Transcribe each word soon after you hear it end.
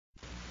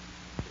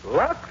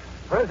Lux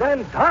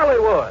presents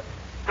Hollywood.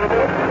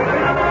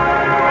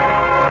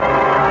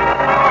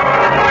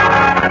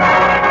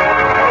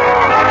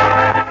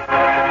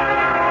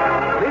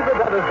 Lever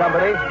Brothers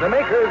Company, the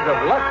makers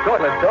of Lux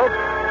Toilet Soap,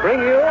 bring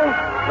you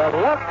the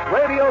Lux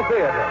Radio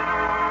Theatre,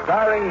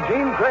 starring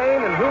Jeanne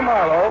Crain and Hugh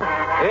Marlowe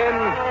in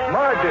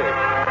Margie.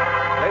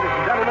 Ladies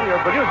and gentlemen, your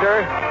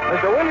producer,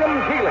 Mr.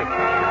 William Keighley.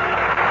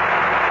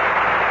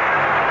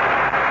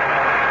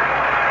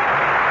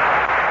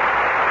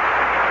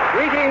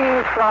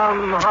 Greetings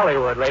from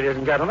Hollywood, ladies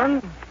and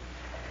gentlemen.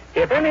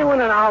 If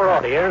anyone in our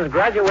audience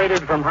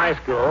graduated from high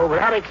school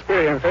without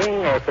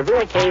experiencing a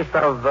severe case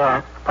of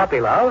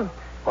puppy love,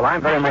 well,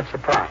 I'm very much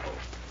surprised.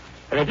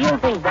 And if you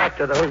think back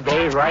to those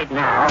days right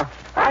now,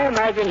 I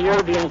imagine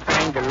you'll be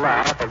inclined to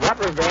laugh at what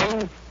was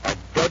then a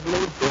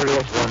deadly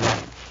serious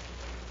romance.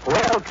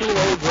 Well,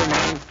 teenage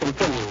romance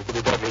continues to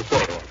be deadly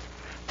serious.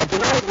 But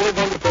tonight we're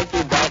going to take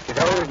you back to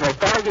those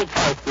nostalgic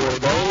high school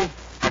days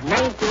of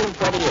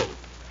 1928.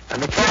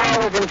 And the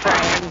trials and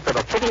triumphs of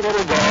a pretty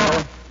little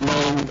girl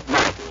named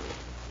Margie.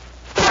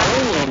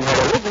 Starring in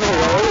her original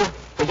role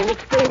is an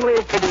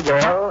extremely pretty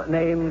girl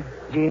named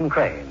Jeanne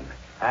Crain.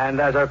 And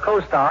as her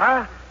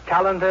co-star,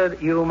 talented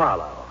Hugh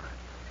Marlowe.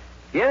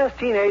 Yes,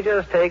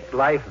 teenagers take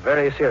life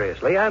very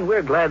seriously, and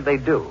we're glad they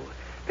do.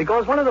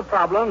 Because one of the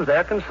problems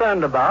they're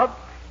concerned about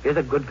is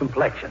a good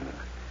complexion.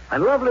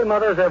 And lovely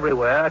mothers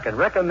everywhere can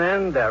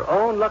recommend their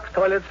own Lux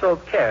Toilet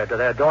Soap care to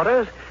their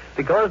daughters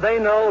because they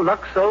know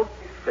Lux Soap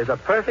is a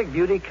perfect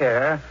beauty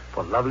care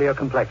for lovelier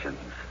complexions.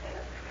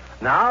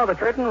 Now the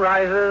curtain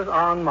rises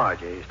on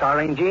Margie,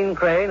 starring Jeanne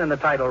Crain in the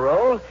title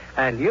role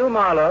and Hugh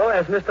Marlowe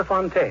as Mr.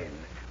 Fontaine,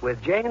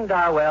 with Jane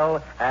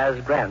Darwell as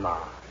Grandma.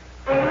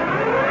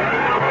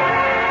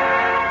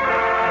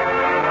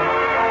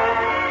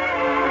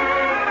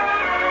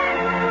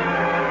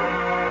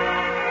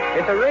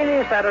 It's a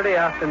rainy Saturday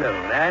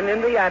afternoon, and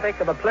in the attic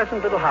of a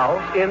pleasant little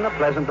house in a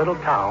pleasant little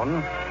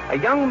town, a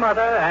young mother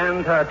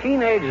and her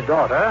teenage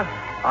daughter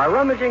are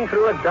rummaging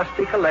through a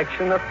dusty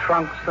collection of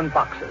trunks and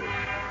boxes.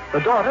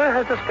 The daughter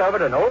has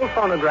discovered an old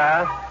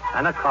phonograph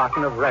and a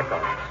carton of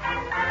records.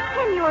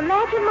 Can you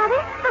imagine,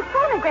 Mother? The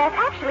phonograph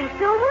actually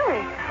still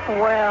works.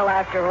 Well,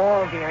 after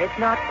all, dear, it's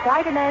not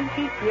quite an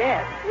antique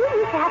yet. You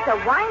used to have to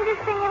wind this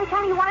thing every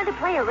time you wanted to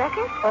play a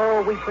record?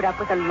 Oh, we put up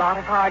with a lot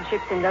of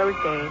hardships in those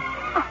days.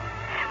 Oh,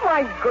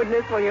 my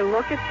goodness, will you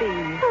look at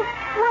these?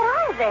 What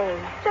are they?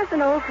 Just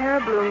an old pair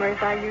of bloomers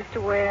I used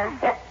to wear.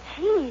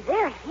 Gee,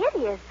 they're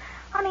hideous.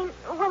 I mean,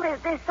 well,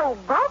 they're so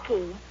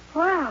bulky.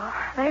 Well,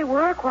 they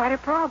were quite a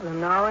problem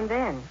now and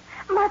then.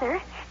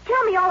 Mother,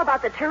 tell me all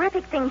about the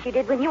terrific things you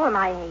did when you were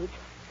my age.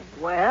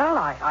 Well,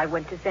 I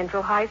went to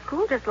Central High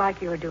School just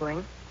like you're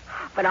doing.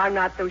 But I'm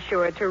not so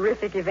sure a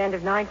terrific event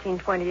of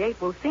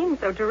 1928 will seem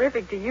so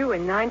terrific to you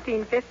in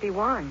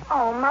 1951.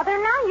 Oh, Mother,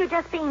 now you're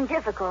just being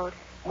difficult.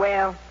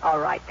 Well, all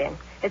right then.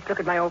 Let's look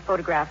at my old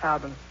photograph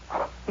album.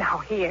 Now,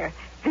 here.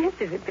 This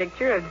is a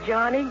picture of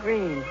Johnny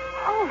Green.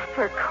 Oh,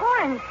 for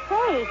corn's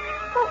sake.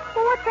 Well,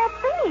 what's that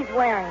thing he's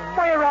wearing?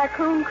 Why, a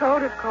raccoon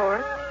coat, of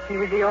course. He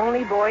was the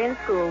only boy in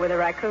school with a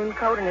raccoon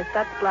coat and a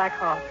Stutz Black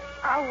Hawk.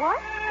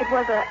 What? It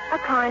was a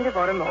kind of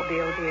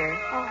automobile, dear.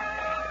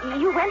 Oh,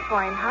 you went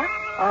for him, huh?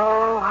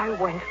 Oh, I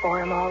went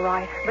for him, all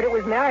right. But it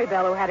was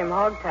Maribel who had him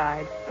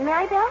hogtied.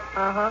 Maribel?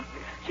 Uh-huh.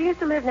 She used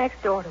to live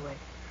next door to it.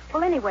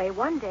 Well, anyway,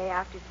 one day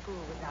after school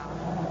was out...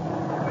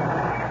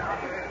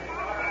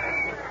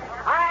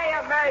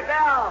 Hiya,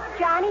 Maribel.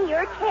 Johnny,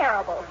 you're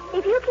terrible.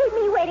 If you keep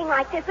me waiting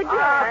like this again...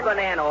 Oh,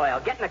 banana oil.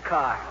 Get in the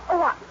car.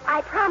 Oh,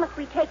 I promised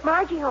we'd take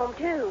Margie home,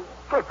 too.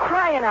 For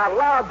crying out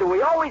loud, do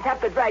we always have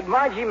to drag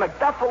Margie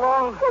McDuff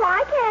along? Well,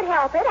 I can't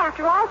help it.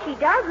 After all, she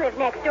does live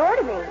next door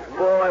to me.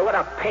 Boy, what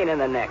a pain in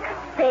the neck.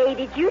 Say,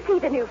 did you see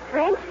the new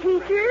French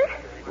teacher?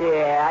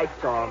 Yeah,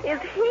 I saw him.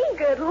 Is he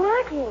good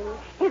looking?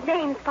 His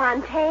name's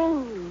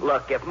Fontaine.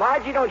 Look, if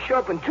Margie don't show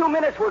up in 2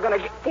 minutes, we're going to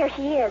get... There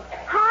she is.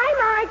 Hi,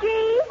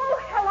 Margie. Oh,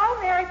 hello,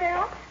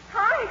 Maribel.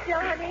 Hi,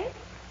 Johnny.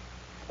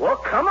 Well,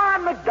 come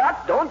on,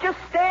 McDuff. Don't just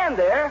stand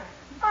there.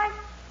 I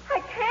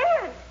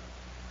can't.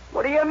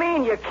 What do you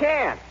mean you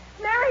can't?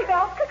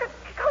 Maribel,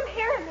 come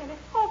here a minute.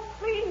 Oh,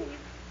 please.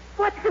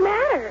 What's the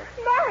matter?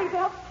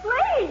 Maribel,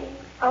 please.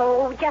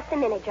 Oh, just a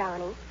minute,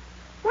 Johnny.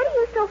 What are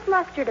you so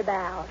flustered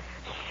about?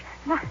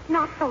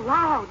 Not so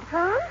loud.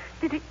 Huh?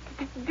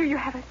 Do you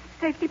have a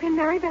safety pin,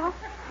 Maribel?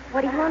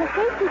 What do you want a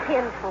safety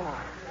pin for?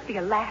 The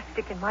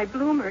elastic in my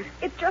bloomers.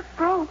 It just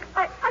broke.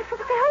 I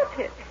felt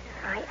it.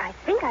 I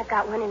think I've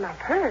got one in my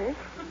purse.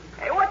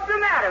 Hey, what's the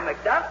matter,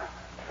 McDuff?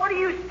 What are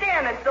you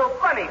standing so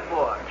funny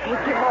for?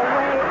 Take him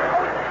away.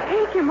 Oh,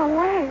 take him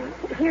away.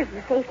 Here's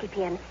the safety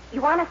pin.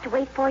 You want us to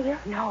wait for you?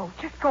 No,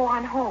 just go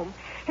on home.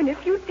 And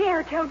if you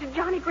dare tell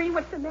Johnny Green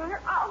what's the matter,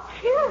 I'll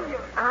kill you.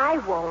 I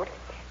won't.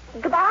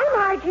 Goodbye,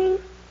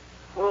 Margie.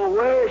 Well,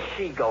 where is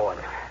she going?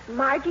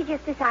 Margie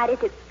just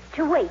decided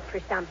to wait for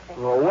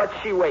something. Well, what's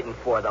she waiting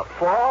for, the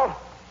fall?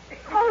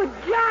 Oh,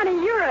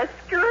 Johnny, you're a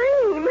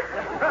scream.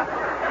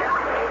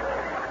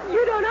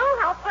 You don't know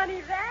how funny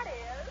that is.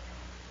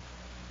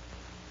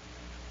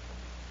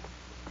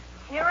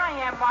 Here I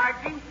am,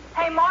 Margie.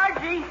 Hey,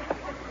 Margie.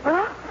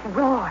 Huh?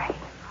 Roy.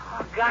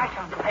 Oh, gosh,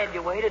 I'm glad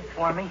you waited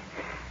for me.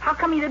 How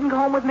come you didn't go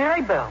home with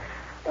Marybelle?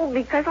 Well,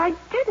 because I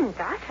didn't,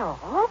 that's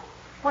all.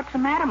 What's the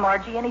matter,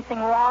 Margie? Anything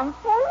wrong?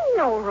 Oh,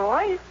 no,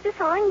 Roy. It's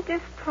just I'm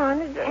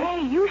disappointed.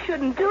 Hey, you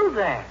shouldn't do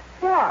that.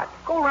 What?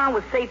 Go around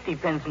with safety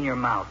pins in your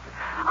mouth.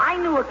 I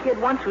knew a kid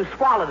once who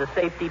swallowed a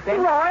safety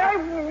pin. Roy, I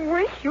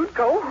wish you'd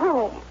go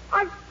home.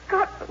 I've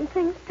got some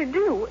things to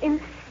do in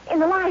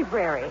the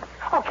library.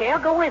 Okay, I'll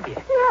go with you.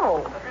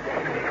 No.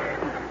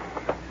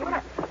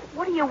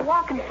 What are you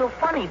walking so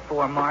funny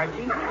for,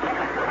 Margie?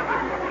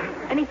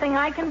 Anything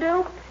I can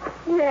do?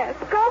 Yes,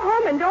 go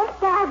home and don't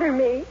bother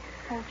me.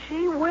 Oh,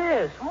 gee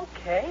whiz.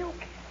 Okay.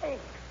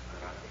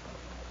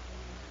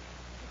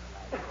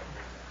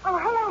 Oh,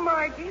 hello,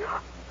 Margie.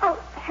 Oh,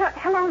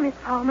 hello, Miss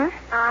Palmer.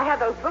 I have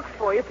those books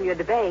for you for your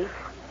debate.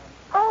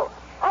 Oh,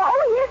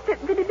 yes,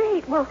 the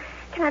debate. Well,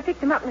 can I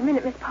pick them up in a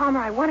minute, Miss Palmer?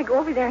 I want to go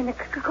over there in the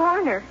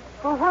corner.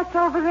 Well, what's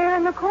over there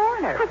in the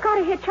corner? I've got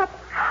to hitch up.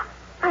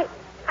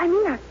 I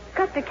mean, I've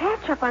got to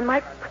catch up on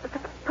my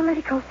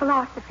political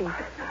philosophy.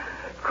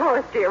 Of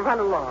course, dear. Run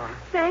along.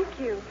 Thank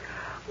you.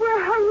 Well,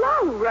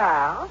 hello,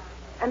 Ralph.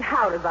 And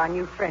how does our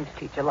new French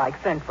teacher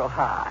like Central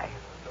High?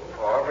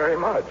 Oh, very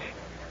much.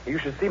 You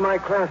should see my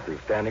classes,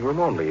 standing room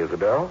only,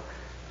 Isabel.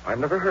 I've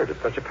never heard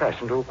of such a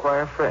passion to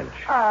acquire French.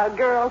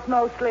 Girls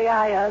mostly,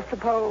 I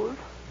suppose.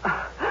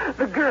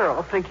 The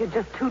girls think you're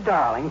just too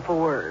darling for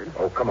words.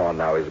 Oh, come on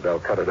now, Isabel.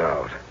 Cut it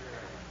out.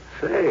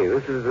 Say,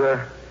 this is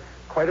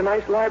quite a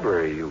nice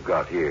library you've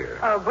got here.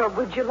 Well,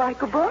 would you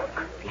like a book?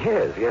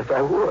 Yes,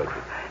 I would.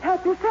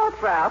 Help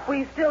yourself, Ralph.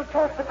 We still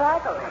trust the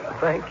faculty.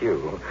 Thank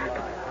you.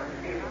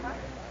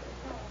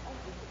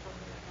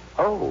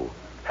 Oh,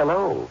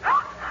 hello.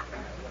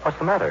 What's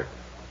the matter?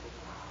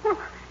 Well,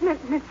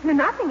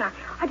 nothing.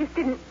 I just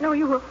didn't know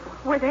you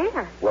were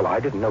there. Well, I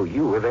didn't know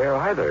you were there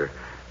either,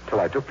 till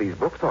I took these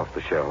books off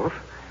the shelf.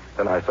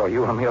 Then I saw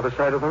you on the other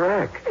side of the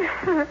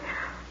rack.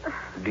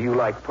 Do you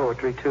like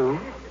poetry, too?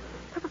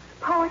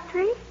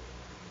 Poetry?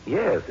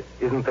 Yes.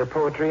 Isn't there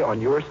poetry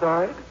on your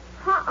side?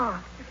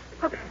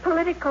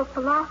 Political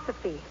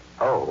philosophy.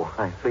 Oh,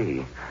 I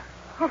see.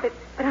 Oh,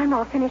 but I'm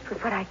all finished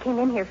with what I came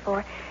in here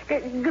for.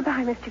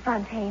 Goodbye, Mr.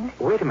 Fontaine.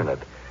 Wait a minute.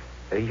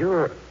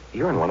 You're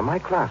in one of my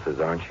classes,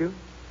 aren't you?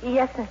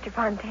 Yes, Mr.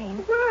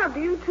 Fontaine. Well,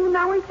 do you two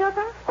know each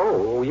other?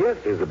 Oh, yes,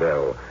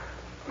 Isabel.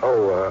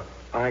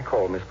 I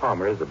call Miss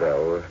Palmer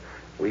Isabel.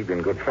 We've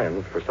been good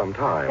friends for some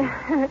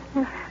time.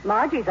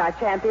 Margie's our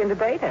champion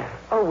debater.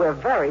 Oh, we're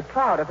very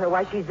proud of her.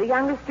 Why, she's the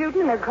youngest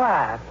student in her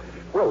class.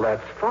 Well,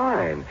 that's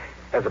fine.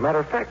 As a matter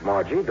of fact,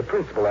 Margie, the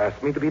principal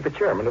asked me to be the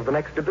chairman of the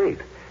next debate.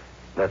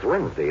 That's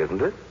Wednesday,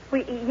 isn't it?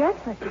 Yes,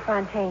 Mr.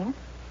 Fontaine.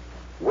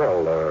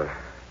 Well,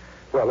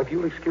 if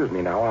you'll excuse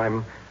me now,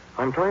 I'm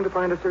trying to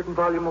find a certain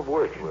volume of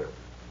Wordsworth.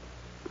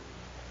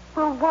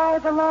 Well, why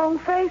the long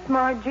face,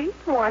 Margie?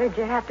 Why did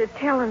you have to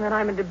tell him that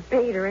I'm a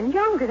debater and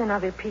younger than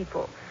other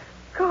people?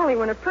 Golly,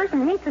 when a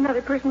person meets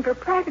another person for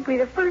practically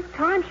the first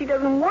time, she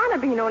doesn't want to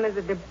be known as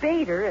a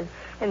debater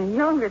and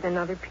younger than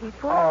other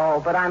people.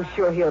 Oh, but I'm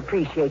sure he'll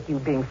appreciate you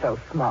being so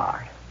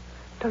smart.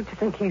 Don't you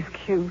think he's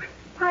cute?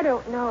 I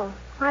don't know.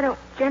 I don't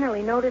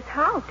generally notice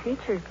how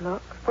teachers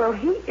look. Well,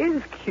 he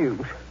is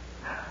cute.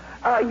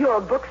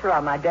 Your books are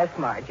on my desk,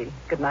 Margie.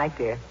 Good night,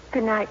 dear.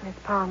 Good night, Miss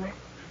Palmer.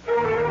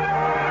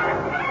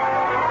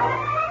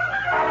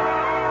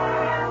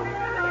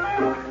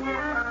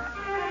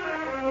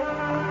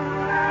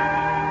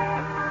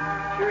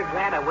 Sure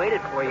glad I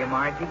waited for you,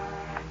 Margie.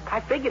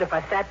 I figured if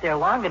I sat there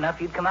long enough,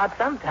 you'd come out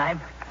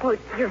sometime. Well,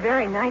 you're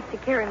very nice to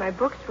carry my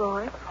books,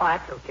 Roy. Oh,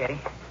 that's okay.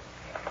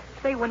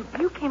 Say, when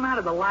you came out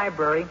of the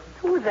library,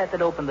 who was that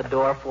opened the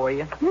door for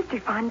you? Mr.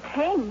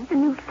 Fontaine, the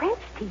new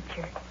French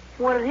teacher.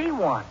 What did he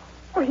want?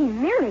 Well, he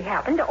merely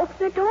happened to open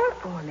the door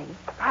for me.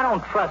 I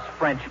don't trust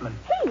Frenchmen.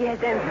 He isn't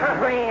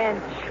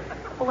French.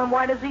 Well, then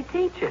why does he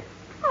teach it?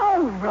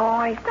 Oh,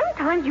 Roy,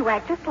 sometimes you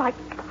act just like...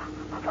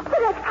 Oh,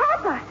 that's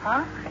Papa.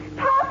 Huh?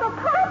 Papa!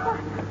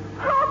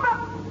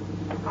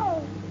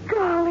 Oh,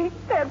 golly,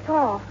 that's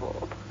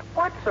awful.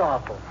 What's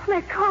awful?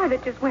 That car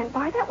that just went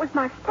by, that was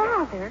my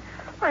father.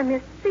 I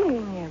miss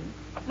seeing him.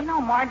 You know,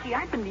 Margie,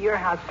 I've been to your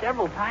house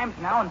several times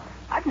now, and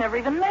I've never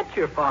even met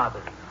your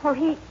father. Well,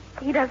 he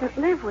doesn't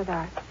live with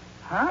us.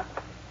 Huh?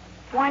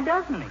 Why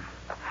doesn't he?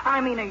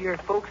 I mean, are your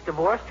folks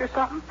divorced or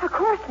something? Of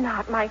course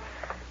not. My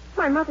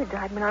mother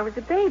died when I was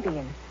a baby,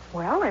 and,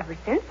 well, ever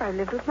since I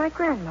lived with my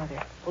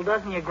grandmother. Well,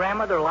 doesn't your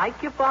grandmother like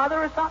your father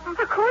or something?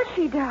 Of course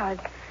she does.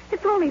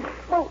 It's only,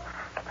 well,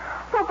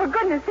 for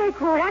goodness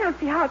sake, Roy, I don't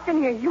see how it's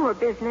any of your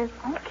business.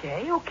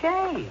 Okay.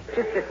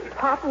 Just that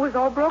Papa was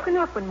all broken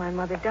up when my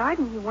mother died,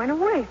 and he went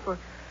away for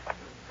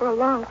a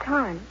long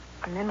time.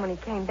 And then when he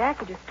came back,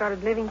 he just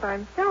started living by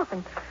himself,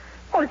 and...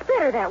 Well, it's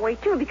better that way,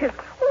 too, because,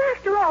 well,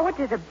 after all, what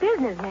does a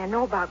businessman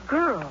know about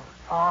girls?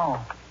 Oh.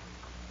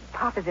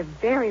 Papa's a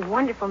very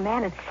wonderful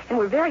man, and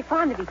we're very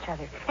fond of each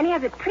other. And he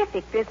has a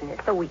terrific business,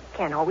 so we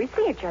can't always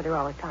see each other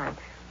all the time.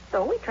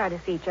 So we try to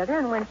see each other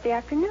on Wednesday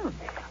afternoon.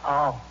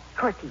 Oh. Of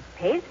course, he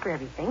pays for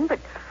everything, but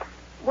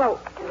Well,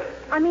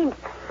 I mean,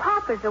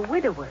 Papa's a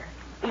widower.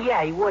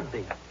 Yeah, he would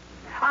be.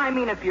 I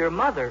mean, if your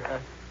mother...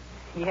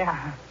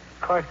 yeah,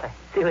 of course, I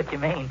see what you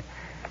mean.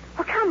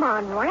 Well, come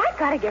on, Roy. I've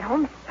got to get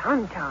home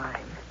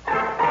sometime.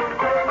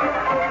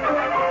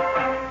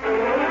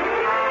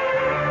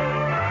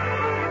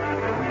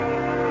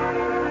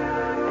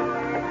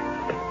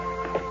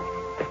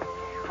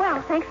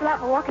 Well, thanks a lot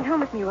for walking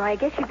home with me, Roy. I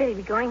guess you better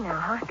be going now,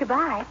 huh?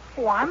 Goodbye.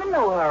 Oh, I'm in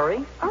no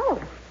hurry.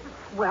 Oh,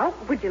 well,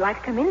 would you like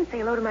to come in and say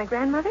hello to my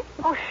grandmother?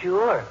 Oh,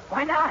 sure.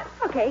 Why not?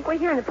 Okay, wait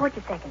here on the porch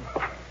a second.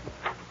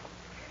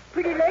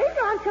 Pretty late,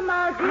 Auntie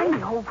Margie. I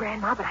know,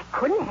 Grandma, but I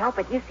couldn't help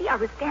it. You see, I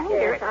was standing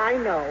there. Yes, I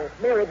know.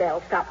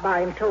 Maribel stopped by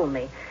and told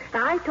me.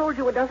 Now, I told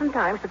you a dozen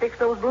times to fix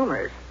those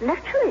bloomers.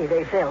 Naturally,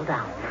 they fell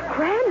down.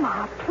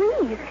 Grandma,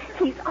 please.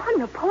 He's on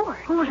the porch.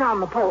 Who's on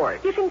the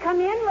porch? You can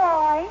come in,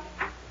 Roy.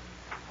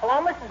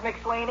 Hello, Mrs.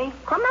 McSweeney.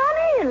 Come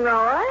on in,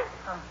 Roy.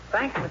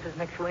 Thanks, Mrs.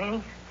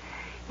 McSweeney.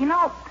 You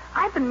know,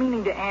 I've been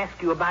meaning to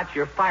ask you about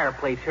your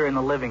fireplace here in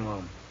the living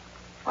room.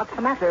 What's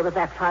the matter with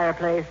that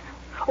fireplace?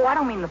 Oh, I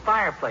don't mean the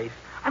fireplace.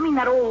 I mean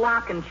that old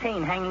lock and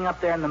chain hanging up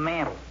there in the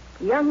mantel.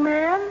 Young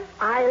man,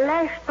 I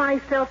lashed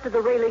myself to the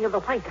railing of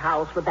the White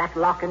House with that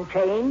lock and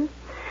chain.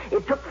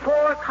 It took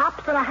 4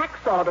 cops and a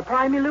hacksaw to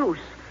pry me loose.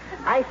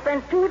 I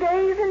spent 2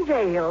 days in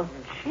jail.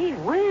 Gee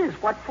whiz,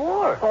 what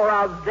for? For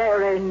a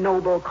very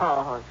noble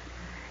cause.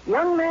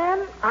 Young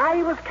man,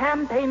 I was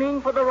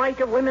campaigning for the right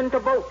of women to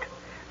vote.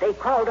 They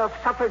called us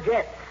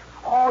suffragettes.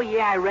 Oh,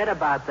 yeah, I read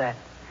about that.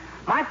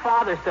 My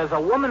father says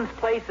a woman's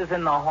place is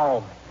in the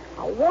home.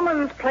 A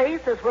woman's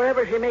place is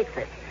wherever she makes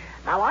it.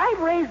 Now, I've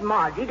raised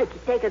Margie to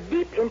take a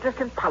deep interest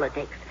in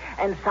politics,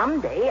 and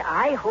someday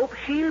I hope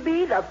she'll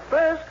be the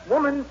first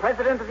woman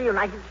president of the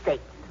United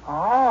States.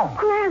 Oh.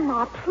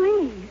 Grandma,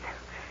 please.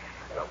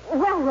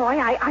 Well, Roy,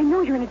 I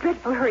know you're in a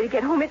dreadful hurry to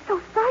get home. It's so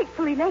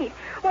frightfully late.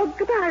 Well,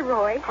 goodbye,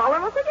 Roy. Call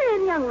us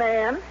again, young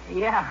man.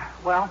 Yeah,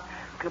 well,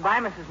 goodbye,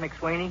 Mrs.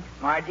 McSweeney.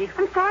 Margie.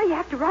 I'm sorry you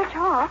have to rush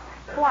off.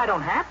 Oh, I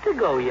don't have to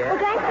go yet. Well,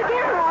 thanks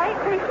again, Roy.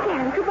 Thanks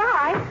again.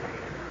 Goodbye.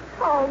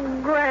 Oh,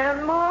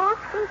 Grandma,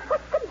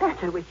 what's the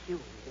matter with you?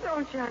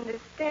 Don't you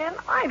understand?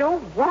 I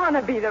don't want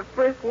to be the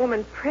first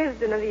woman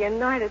president of the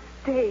United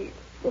States.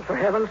 Well, for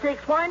heaven's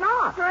sakes, why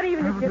not? Not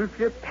even if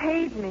you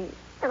paid me.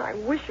 And I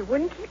wish you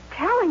wouldn't keep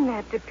telling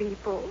that to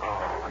people.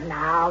 Oh,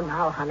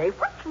 now, honey,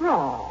 what's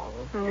wrong?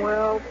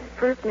 Well,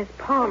 first Miss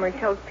Palmer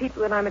tells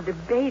people that I'm a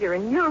debater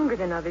and younger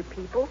than other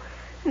people.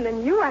 And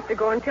then you have to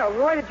go and tell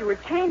Roy that you were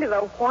chained to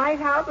the White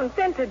House and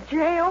sent to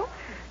jail.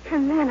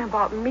 And then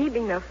about me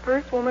being the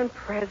first woman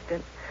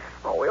president.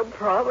 Oh, we'll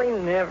probably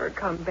never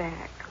come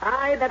back.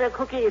 I bet a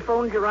cookie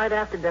phoned you right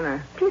after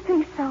dinner. Do you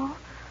think so?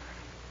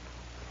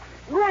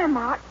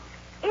 Grandma,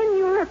 in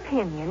your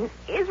opinion,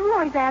 is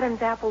Roy's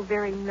Adam's apple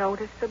very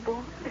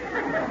noticeable?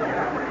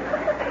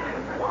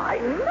 Why,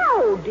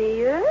 no,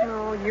 dear.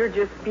 No, you're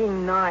just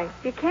being nice.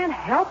 You can't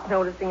help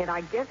noticing it,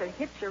 I guess. It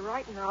hits you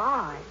right in the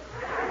eye.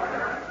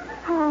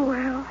 Oh,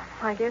 well,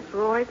 I guess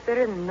Roy's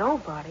better than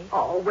nobody.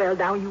 Oh, well,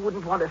 now, you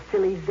wouldn't want a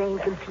silly, vain,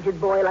 conceited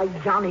boy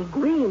like Johnny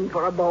Green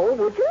for a beau,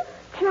 would you?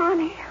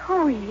 Johnny?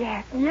 Oh,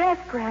 yes. Yes,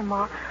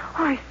 Grandma.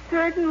 I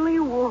certainly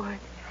would.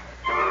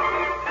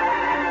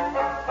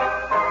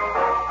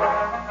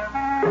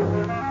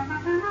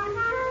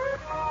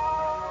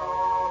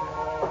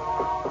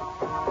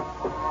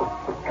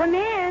 Come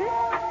in.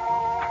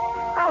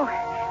 Oh,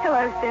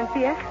 hello,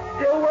 Cynthia.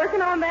 Still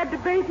working on that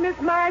debate, Miss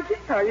Margie?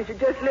 Or you should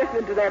just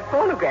listen to that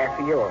phonograph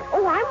of yours.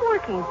 Oh, I'm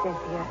working,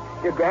 Cynthia.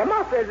 Your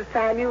grandma says it's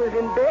time you was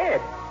in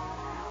bed.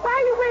 Why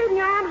are you waving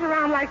your arms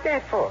around like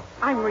that for?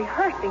 I'm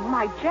rehearsing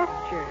my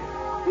gestures.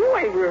 You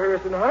ain't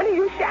rehearsing, honey.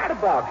 You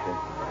shadowboxing.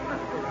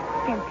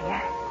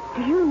 Cynthia,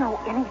 do you know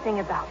anything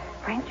about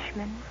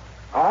Frenchmen?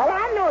 All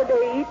I know is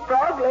they eat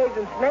frog legs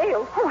and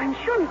snails. Oh, I'm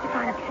sure Mr.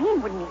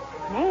 Fontaine wouldn't eat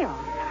snails.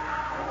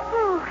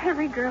 Oh,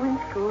 every girl in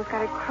school's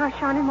got a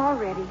crush on him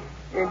already.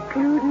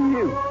 Including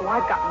you. Oh,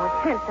 I've got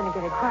more sense than to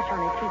get a crush on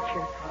a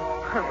teacher.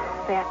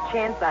 That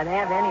chance I'd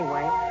have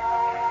anyway.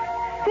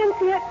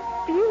 Cynthia,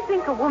 do you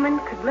think a woman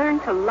could learn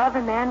to love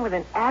a man with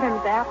an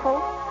Adam's apple?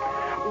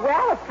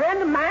 Well, a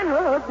friend of mine,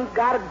 her husband's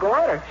got a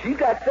daughter. She's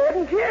got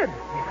 7 kids.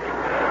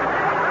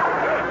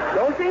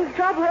 Don't seem to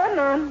trouble her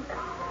none.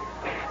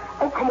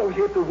 Oh, come over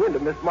here to the window,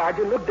 Miss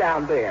Margie. Look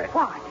down there.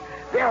 What?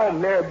 They're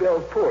on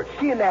Maribel's porch.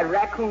 She and that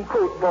raccoon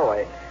coat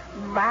boy.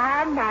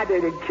 My,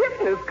 they're the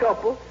kissingest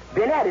couple.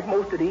 Been at it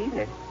most of the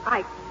evening.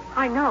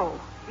 I know.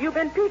 You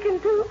been peeking,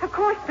 too? Of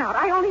course not.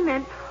 I only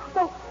meant,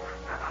 well,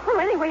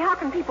 anyway, how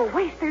can people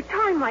waste their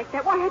time like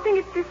that? Why, I think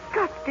it's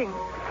disgusting.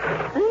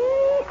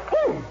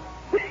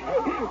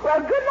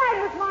 Well, good night,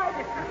 Miss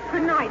Margie.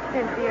 Good night,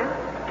 Cynthia.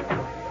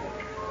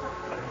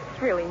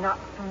 It's really not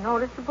so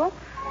noticeable.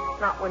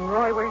 Not when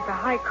Roy wears a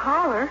high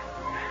collar.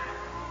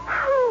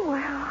 Oh,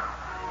 well.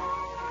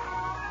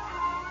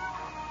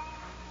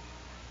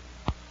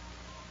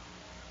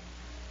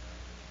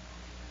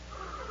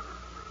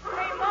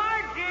 Hey,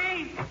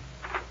 Margie!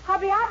 I'll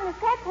be out in a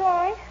sec,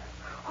 Roy.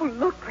 Oh,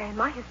 look,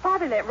 Grandma. His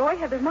father let Roy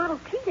have his Model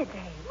T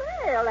today.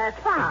 Well, that's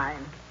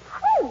fine.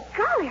 Oh,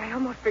 golly, I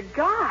almost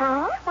forgot.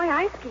 Huh? My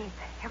ice skates.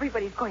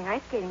 Everybody's going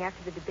ice skating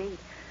after the debate.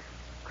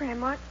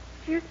 Grandma,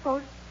 do you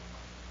suppose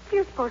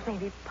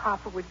maybe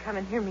Papa would come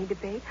and hear me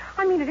debate?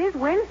 I mean, it is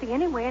Wednesday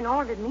anyway, and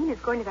all it'd mean is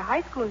going to the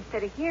high school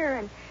instead of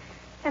here,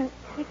 and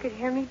he could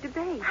hear me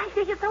debate. I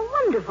think it's a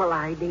wonderful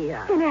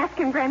idea. Then ask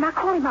him, Grandma.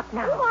 Call him up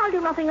now. Oh, I'll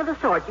do nothing of the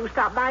sort. You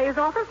stop by his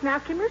office and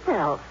ask him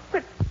yourself.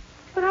 But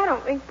I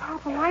don't think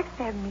Papa likes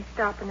to have me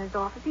stop in his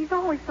office. He's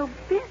always so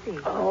busy.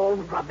 Oh,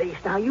 rubbish.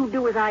 Now, you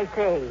do as I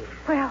say.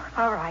 Well,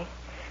 all right.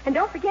 And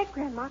don't forget,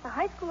 Grandma, the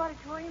high school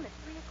auditorium at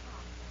 3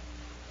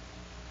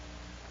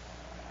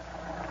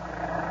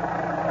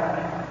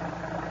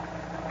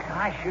 o'clock.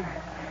 Gosh, you're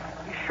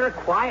sure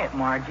quiet,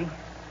 Margie.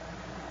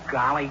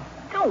 Golly,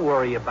 don't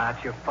worry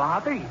about your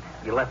father.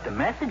 You left a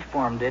message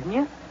for him, didn't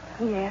you?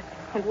 Yes.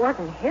 It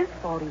wasn't his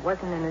fault he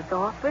wasn't in his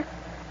office.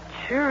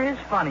 Sure is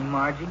funny,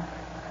 Margie.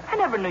 I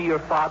never knew your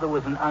father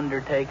was an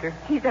undertaker.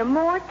 He's a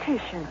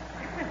mortician.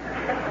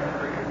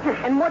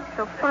 And what's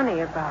so funny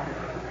about it?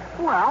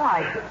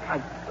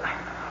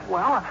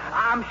 Well,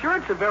 I'm sure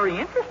it's a very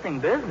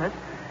interesting business,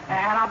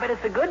 and I'll bet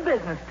it's a good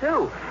business,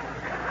 too.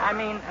 I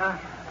mean,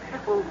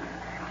 well,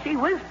 gee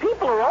whiz,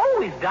 people are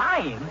always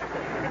dying.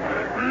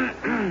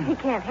 He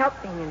can't help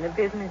being in the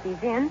business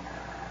he's in.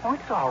 Oh,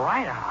 it's all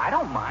right. I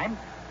don't mind.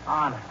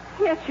 Honest.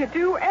 Yes, you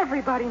do.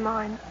 Everybody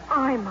minds.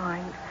 I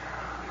mind.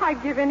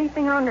 I'd give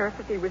anything on earth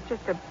if he was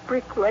just a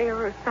bricklayer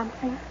or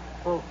something.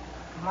 Well,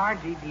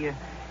 Margie, do you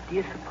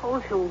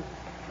suppose he'll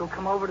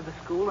come over to the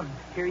school and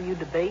hear you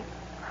debate?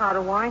 How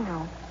do I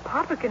know?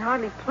 Papa can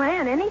hardly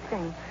plan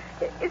anything.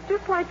 It's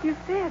just like you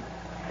said.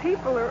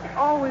 People are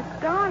always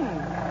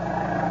dying.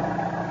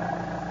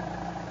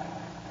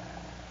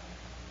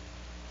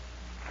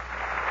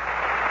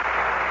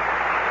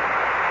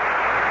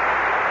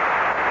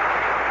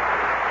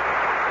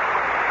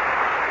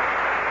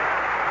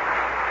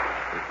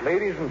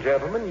 Ladies and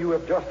gentlemen, you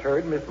have just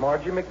heard Miss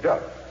Margie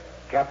McDuff,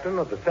 captain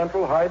of the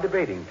Central High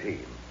debating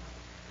team.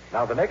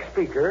 Now, the next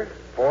speaker,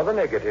 for the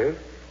negative,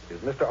 is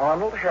Mr.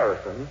 Arnold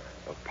Harrison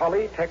of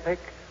Polytechnic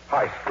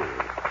High School.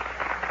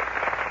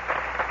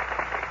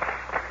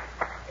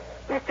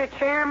 Mr.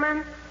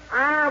 Chairman,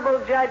 honorable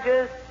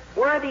judges,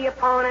 worthy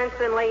opponents,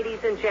 and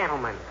ladies and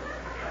gentlemen,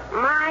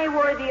 my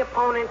worthy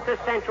opponents, the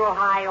Central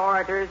High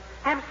orators,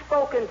 have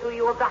spoken to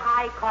you of the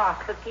high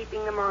cost of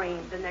keeping the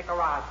Marines in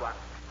Nicaragua.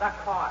 The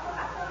cost.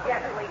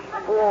 Yes, ladies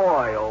and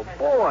Boy, oh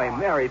boy,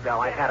 Mary Bell,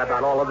 I had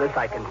about all of this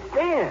I can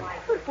stand.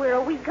 But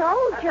where'll we go,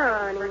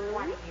 Johnny?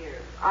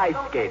 Ice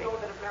skating.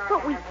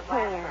 But we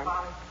can't.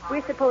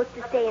 We're supposed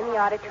to stay in the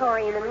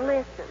auditorium and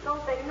listen.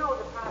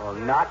 Well,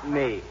 not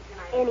me.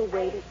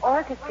 Anyway, the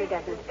orchestra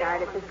doesn't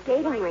start at the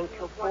skating rink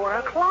till 4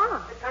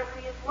 o'clock.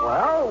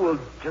 Well, we'll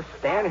just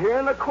stand here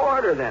in the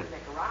corridor then.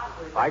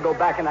 If I go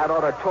back in that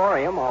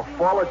auditorium, I'll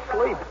fall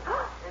asleep.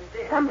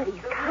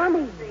 Somebody's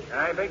coming.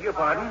 I beg your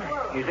pardon.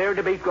 Is there a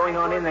debate going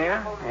on in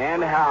there?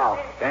 And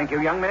how? Thank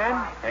you, young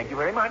man. Thank you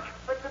very much.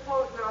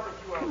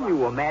 Can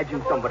you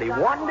imagine somebody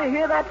wanting to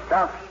hear that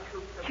stuff?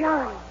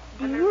 Johnny,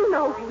 do you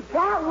know who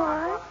that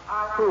was?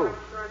 Who?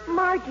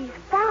 Margie's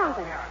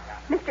father,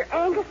 Mr.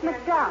 Angus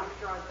McDuff.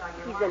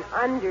 He's an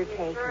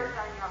undertaker.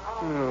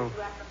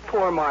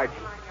 Poor Margie.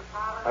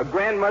 A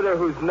grandmother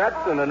who's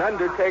nuts and an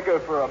undertaker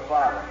for a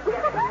father.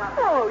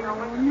 Oh,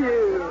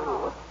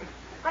 you.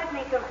 Let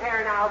me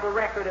compare now the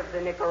record of the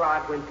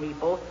Nicaraguan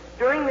people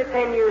during the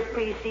 10 years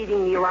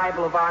preceding the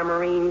arrival of our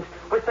Marines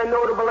with the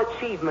notable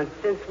achievements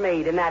since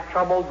made in that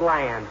troubled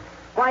land.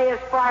 Why, as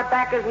far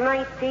back as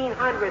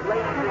 1900,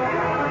 ladies and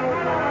gentlemen.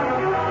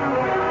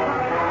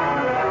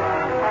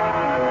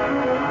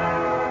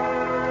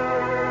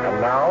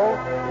 And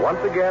now,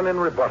 once again in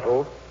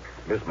rebuttal,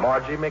 Miss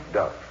Margie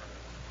McDuff.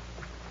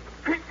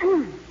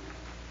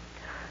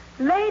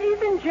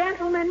 Ladies and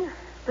gentlemen,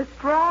 the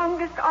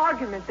strongest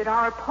argument that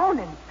our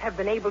opponents have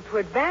been able to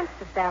advance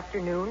this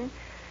afternoon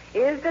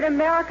is that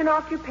American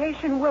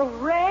occupation will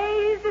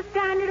raise the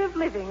standard of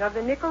living of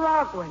the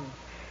Nicaraguans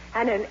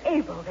and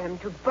enable them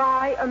to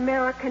buy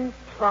American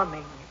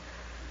plumbing.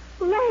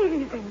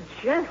 Ladies and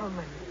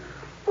gentlemen,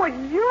 would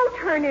you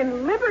turn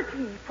in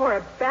liberty for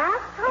a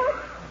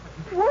bathtub?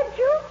 Would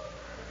you?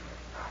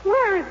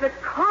 Where is the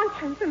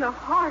conscience and the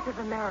heart of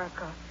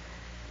America?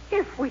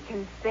 If we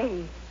can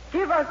say,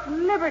 give us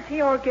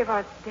liberty or give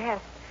us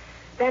death,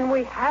 then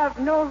we have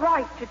no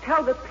right to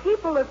tell the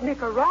people of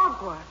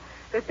Nicaragua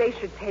that they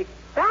should take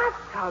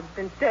bathtubs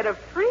instead of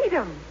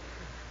freedom.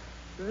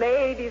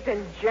 Ladies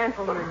and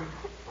gentlemen,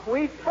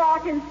 we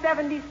fought in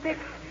 76,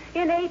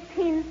 in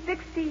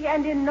 1860,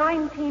 and in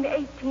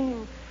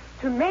 1918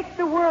 to make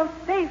the world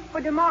safe for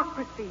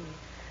democracy.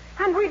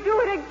 And we do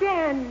it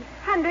again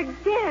and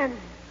again.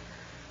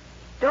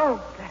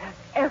 Don't let us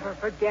ever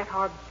forget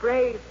our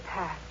brave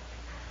past.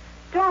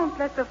 Don't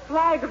let the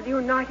flag of the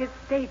United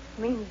States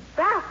mean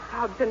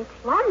bathtubs and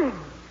plumbing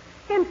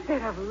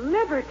instead of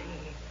liberty.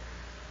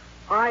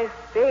 I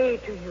say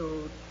to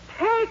you,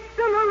 take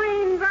the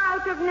Marines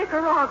out of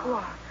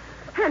Nicaragua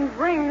and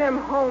bring them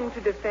home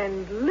to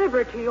defend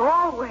liberty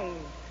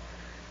always,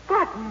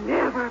 but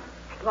never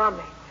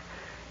plumbing.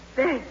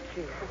 Thank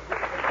you.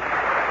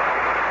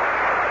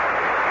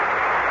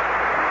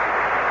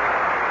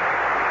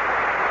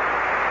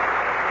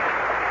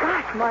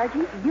 Gosh,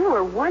 Margie, you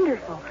were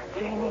wonderful.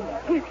 Janie,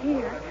 he's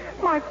here.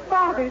 My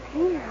father's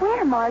here.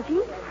 Where, Margie?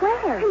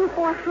 Where? In the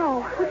fourth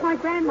row with my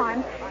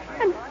grandma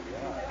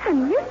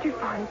and Mr.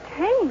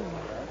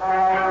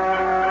 Fontaine.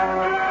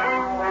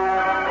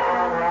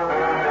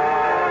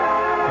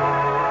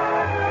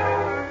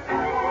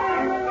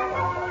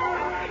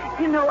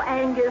 You know,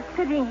 Angus,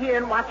 sitting here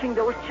and watching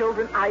those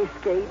children ice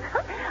skate,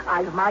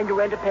 I was mind to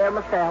rent a pair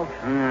myself.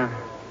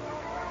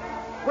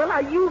 Well,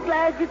 are you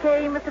glad you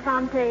came, Mr.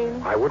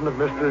 Fontaine? I wouldn't have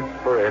missed it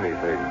for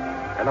anything.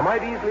 And I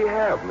might easily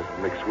have, Mr.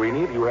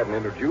 McSweeney, if you hadn't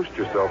introduced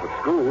yourself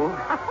at school.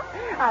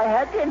 I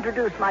had to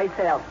introduce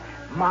myself.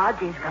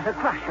 Margie's got a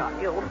crush on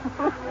you.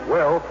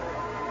 Well,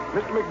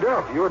 Mr.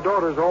 McDuff, your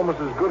daughter's almost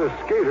as good a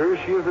skater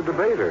as she is a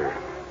debater.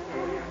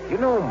 You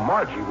know,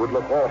 Margie would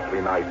look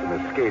awfully nice in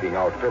a skating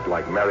outfit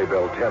like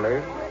Maribel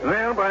Tenner.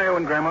 Well, buy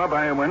one, Grandma,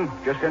 buy one.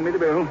 Just send me the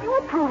bill. You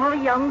approve of a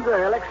young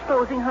girl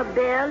exposing her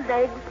bare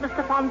legs,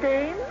 Mr.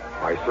 Fontaine?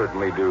 I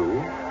certainly do.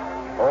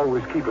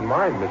 Always keep in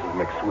mind, Mrs.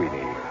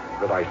 McSweeney,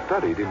 that I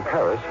studied in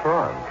Paris,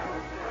 France.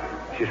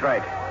 She's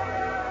right.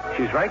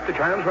 She's right. The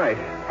child's right.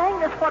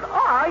 Angus, what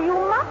are you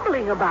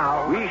mumbling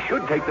about? We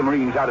should take the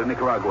Marines out of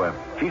Nicaragua.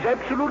 She's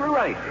absolutely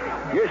right.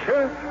 Yes,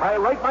 sir.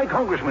 I'll write my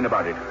congressman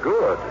about it.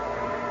 Good.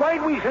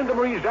 Why'd we send the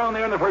Marines down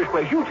there in the first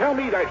place? You tell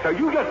me that, sir.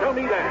 You just tell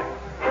me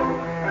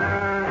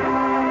that.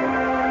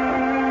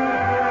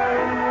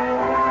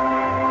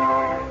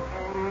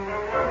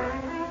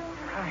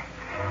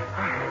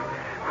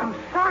 I'm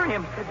sorry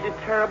I'm such a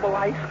terrible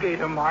ice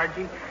skater,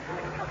 Margie.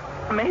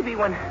 Maybe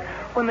when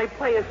they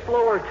play a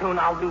slower tune,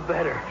 I'll do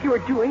better. You're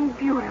doing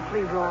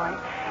beautifully, Roy.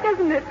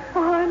 Isn't it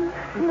fun?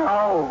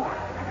 No.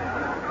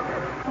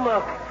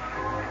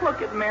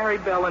 Look at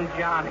Maribel and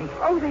Johnny.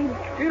 Oh, they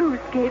do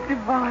skate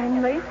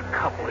divinely.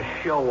 Couple of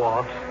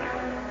show-offs.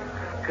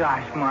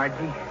 Gosh,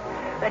 Margie,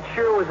 that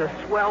sure was a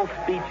swell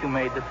speech you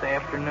made this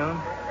afternoon.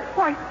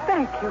 Why,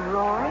 thank you,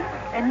 Roy.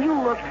 And you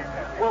look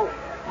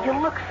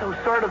so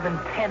sort of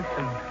intense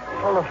and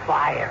full of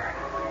fire.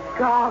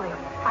 Golly,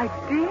 I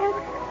did?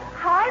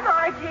 Hi,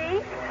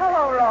 Margie.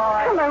 Hello,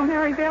 Roy. Hello,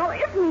 Maribel.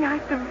 Isn't he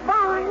nice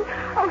divine?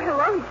 Oh,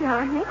 hello,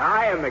 Johnny.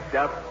 Hiya,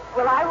 McDuff.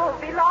 Well, I won't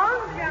be long,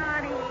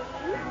 Johnny.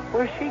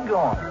 Where's she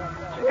going?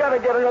 She's got to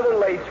get another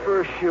lace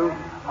for her shoe.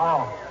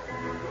 Oh.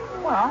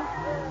 Well,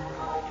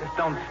 just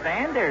don't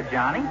stand there,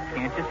 Johnny.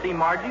 Can't you see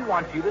Margie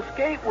wants you to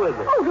skate with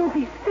her? Oh, don't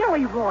be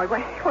silly, Roy.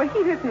 Why,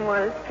 he doesn't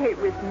want to skate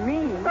with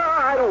me.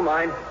 I don't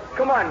mind.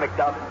 Come on,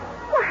 McDuff.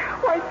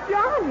 Why,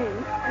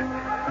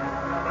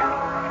 Johnny.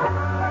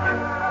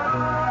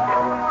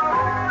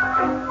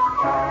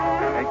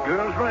 That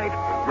girl's right.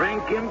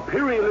 Rank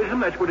imperialism,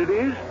 that's what it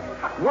is.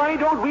 Why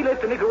don't we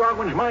let the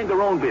Nicaraguans mind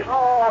their own business?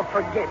 Oh,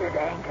 forget it,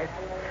 Angus.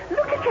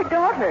 Look at your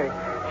daughter.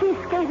 She's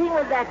skating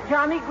with that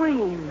Johnny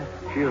Green.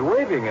 She's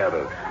waving at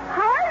us.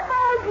 Hi,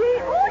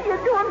 Margie. Oh,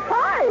 you're doing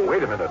fine.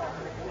 Wait a minute.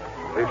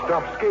 They've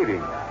stopped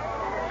skating.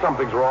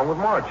 Something's wrong with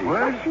Margie.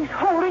 Oh, she's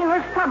holding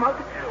her stomach.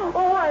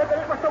 Oh, I bet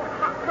it was so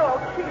hot dog.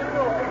 She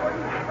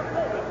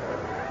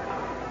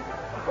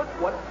But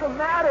what's the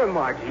matter,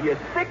 Margie? You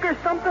sick or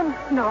something?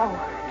 No,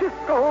 just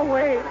go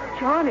away.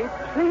 Johnny,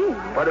 please.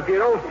 But if you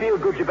don't feel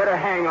good, you better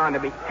hang on to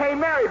me. Hey,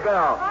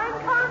 Maribel. I'm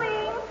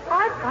coming.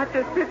 I've got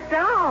to sit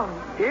down.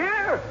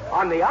 Here?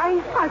 On the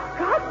ice? I've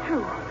got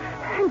to.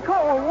 And go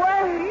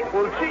away.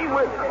 Well, gee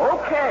whiz.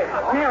 Okay.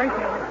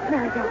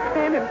 Maribel,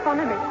 stand in front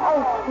of me.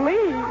 Oh,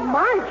 please,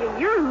 Margie,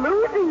 you're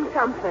losing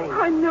something.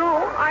 I know.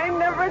 I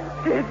never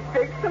did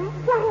fix them.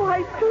 What'll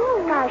I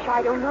do? Gosh,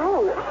 I don't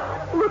know.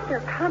 Look,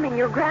 they're coming.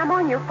 Your grandma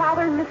and your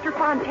father and Mr.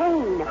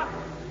 Fontaine.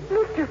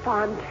 Mr.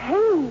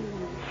 Fontaine.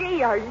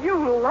 Gee, are you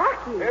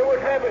lucky? Hey, what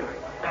happened?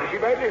 Is she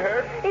badly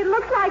hurt? It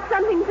looks like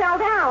something fell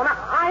down.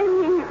 I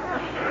mean,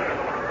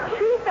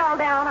 she fell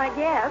down, I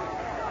guess.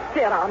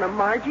 Sit on him,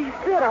 Margie.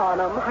 Sit on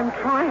him. I'm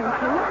trying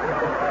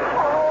to.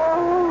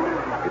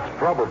 Oh. It's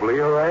probably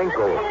her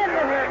ankle.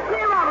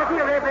 Here on it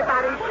here,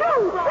 everybody.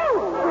 Shoo.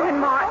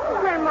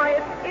 Grandma,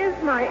 it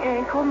is my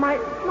ankle. My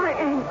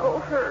ankle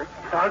hurts.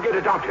 I'll get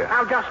a doctor.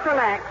 Now, just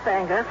relax,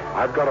 Angus.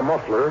 I've got a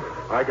muffler.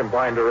 I can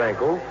bind her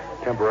ankle,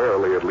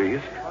 temporarily at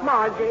least.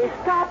 Margie,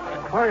 stop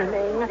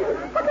squirming.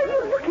 What are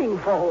you looking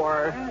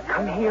for?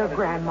 Come here,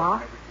 Grandma.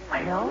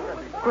 Well,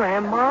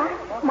 Grandma,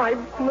 my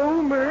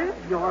bloomers.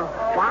 Your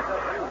what?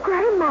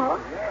 Grandma,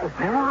 Well,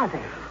 where are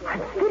they?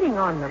 I'm sitting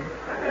on them.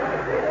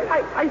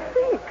 I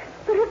think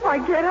that if I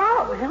get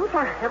out, Well,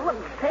 for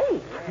heaven's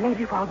sake.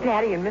 maybe while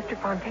Daddy and Mr.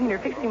 Fontaine are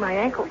fixing my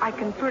ankle, I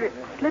can sort of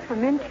slip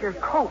them into your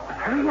coat.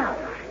 Hurry up.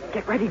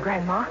 Get ready,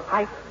 Grandma.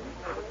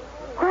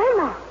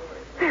 Grandma,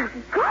 they're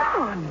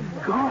gone.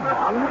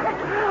 Gone?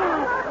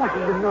 What do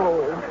you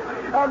know?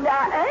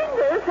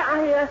 Angus,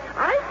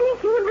 I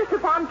think you and Mr.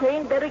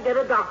 Fontaine better get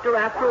a doctor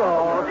after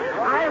all.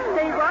 I'll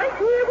stay right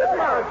here with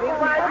Margie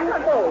while you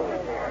go.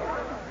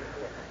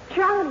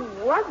 Johnny,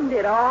 wasn't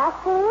it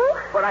awful?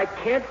 But I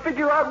can't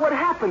figure out what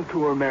happened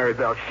to her,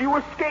 Maribel. She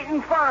was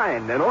skating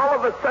fine, and all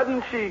of a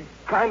sudden she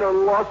kind of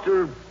lost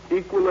her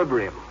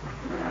equilibrium.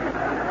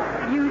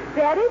 You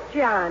said it,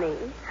 Johnny.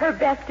 Her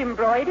best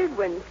embroidered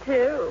one,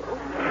 too.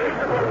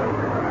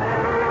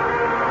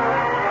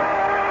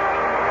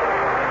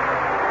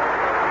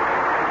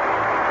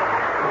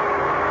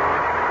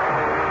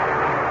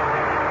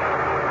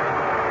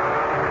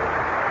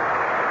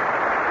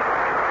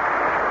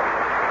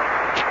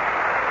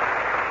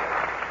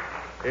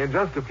 In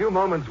just a few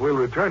moments, we'll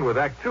return with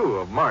Act Two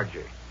of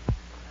Margie.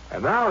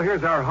 And now,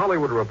 here's our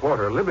Hollywood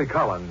reporter, Libby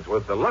Collins,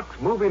 with the Lux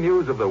movie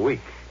news of the week.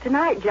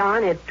 Tonight,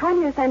 John, it's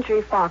 20th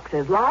Century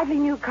Fox's lively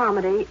new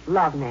comedy,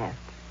 Love Nest.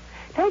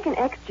 Take an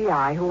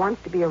ex-GI who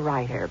wants to be a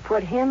writer,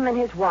 put him and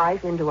his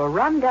wife into a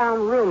run-down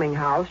rooming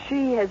house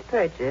she has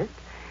purchased,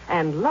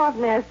 and Love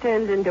Nest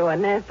turns into a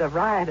nest of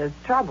riotous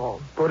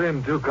trouble. Put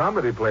in two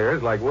comedy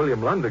players like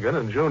William Lundigan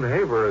and June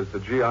Haver as the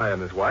GI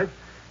and his wife,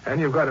 and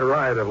you've got a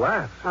riot of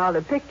laughs. Oh,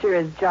 the picture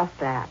is just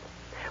that.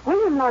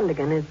 William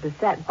Lundigan is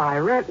beset by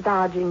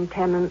rent-dodging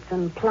tenants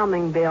and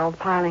plumbing bills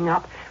piling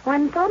up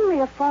when suddenly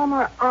a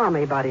former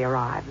army buddy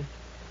arrives.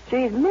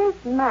 She's Miss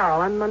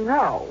Marilyn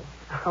Monroe.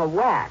 A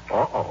whack.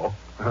 Uh-oh.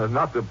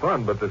 Not the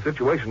pun, but the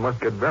situation must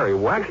get very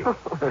wacky.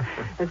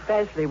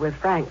 Especially with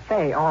Frank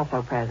Fay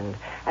also present,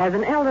 as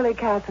an elderly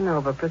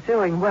Casanova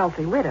pursuing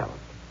wealthy widows.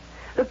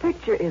 The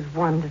picture is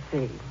one to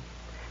see.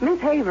 Miss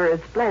Haver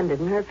is splendid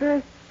in her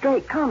first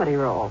straight comedy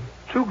role.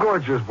 Two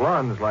gorgeous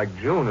blondes like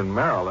June and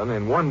Marilyn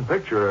in one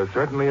picture are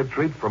certainly a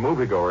treat for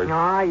moviegoers.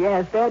 Ah,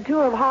 yes, they're two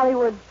of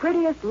Hollywood's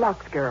prettiest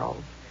Lux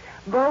girls.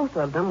 Both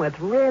of them with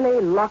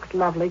really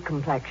Lux-lovely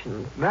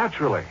complexions.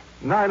 Naturally.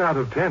 9 out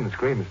of 10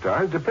 screen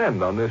stars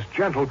depend on this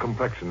gentle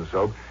complexion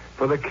soap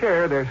for the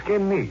care their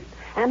skin needs.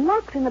 And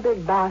Lux in the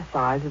big bath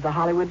size is a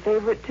Hollywood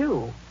favorite,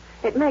 too.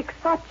 It makes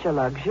such a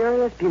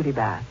luxurious beauty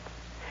bath.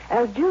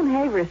 As June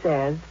Haver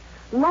says,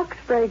 Lux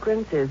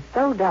fragrance is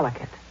so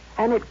delicate,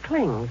 and it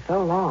clings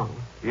so long.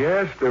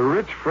 Yes, the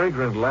rich,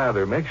 fragrant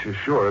lather makes you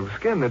sure of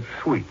skin that's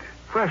sweet,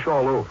 fresh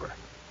all over.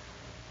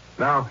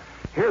 Now,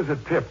 here's a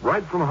tip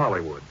right from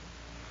Hollywood.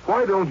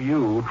 Why don't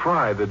you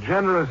try the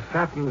generous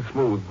satin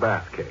smooth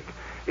bath cake?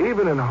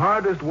 Even in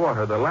hardest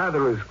water, the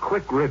lather is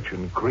quick, rich,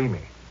 and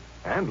creamy.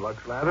 And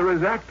Lux lather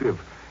is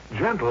active,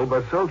 gentle,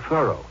 but so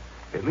thorough.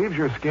 It leaves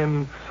your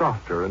skin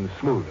softer and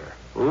smoother.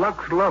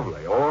 Lux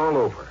lovely all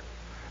over.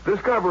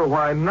 Discover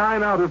why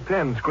 9 out of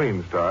 10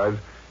 screen stars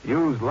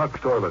use Lux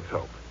toilet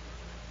soap.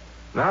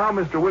 Now,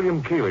 Mr.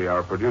 William Keeley,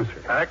 our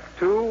producer. Act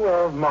Two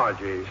of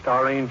Margie,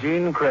 starring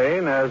Jeanne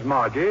Crain as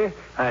Margie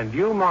and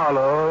Hugh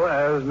Marlowe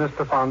as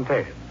Mr.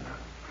 Fontaine.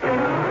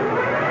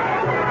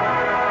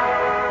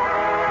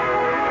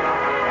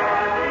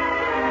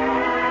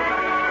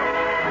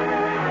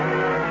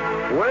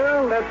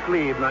 Well, let's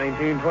leave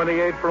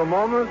 1928 for a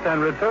moment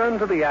and return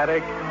to the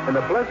attic in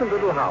the pleasant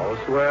little house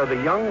where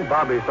the young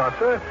Bobby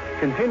Soxer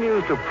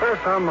continues to press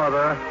her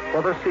mother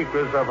for the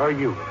secrets of her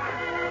youth.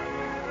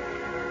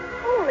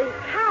 Holy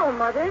cow,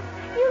 Mother.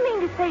 You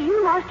mean to say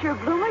you lost your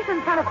bloomers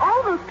in front of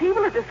all those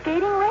people at the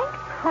skating rink?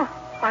 Oh,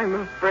 I'm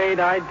afraid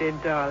I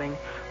did, darling.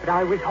 But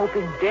I was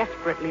hoping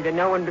desperately that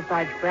no one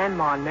besides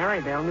Grandma and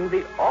Maribel knew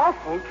the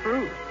awful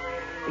truth.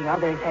 The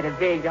others had a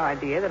vague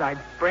idea that I'd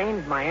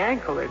sprained my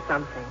ankle or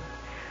something.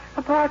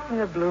 Apart from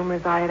the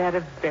bloomers, I had a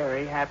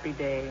very happy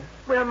day.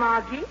 Well,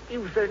 Margie,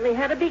 you certainly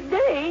had a big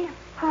day.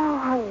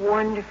 Oh, a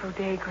wonderful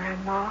day,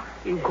 Grandma.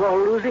 You call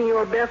losing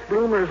your best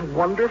bloomers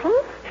wonderful?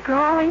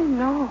 Darling,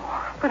 no.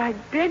 But I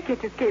did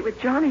get to skate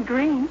with Johnny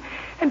Green,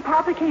 and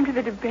Papa came to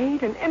the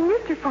debate, and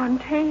Mr.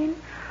 Fontaine.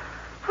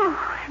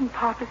 Oh, and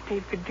Papa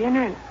stayed for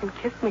dinner and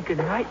kissed me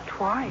goodnight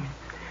twice.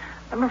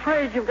 I'm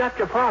afraid you've got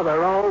your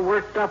father all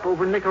worked up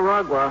over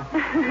Nicaragua.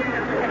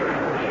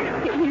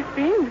 He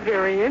seems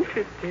very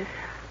interested.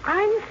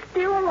 I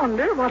still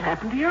wonder what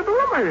happened to your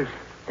bloomers.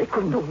 They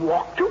couldn't have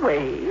walked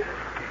away.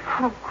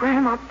 Oh,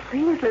 Grandma,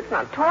 please, let's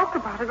not talk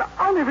about it.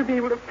 I'll never be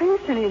able to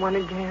face anyone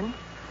again.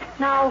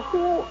 Now, who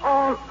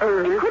on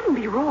earth? It couldn't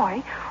be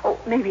Roy. Oh,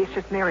 maybe it's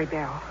just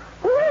Maribel.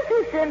 Who is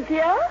he,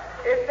 Cynthia?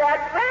 It's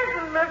that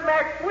person, Miss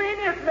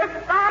McSweeney. It's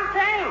Mr.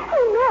 Fontaine.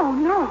 Oh,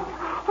 no.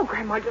 Oh,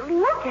 Grandma, just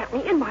look at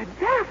me in my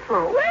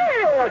bathrobe.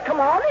 Well, come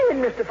on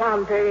in, Mr.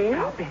 Fontaine.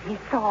 I'll bet he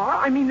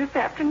saw. This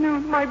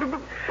afternoon, my... Well,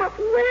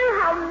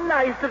 how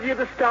nice of you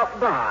to stop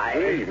by.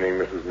 Good evening,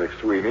 Mrs.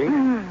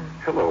 McSweeney.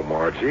 Hello,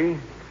 Margie.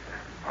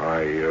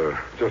 I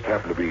just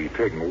happened to be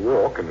taking a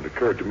walk, and it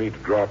occurred to me to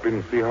drop in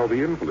and see how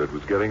the invalid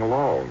was getting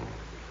along.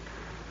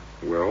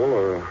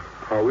 Well,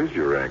 how is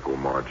your ankle,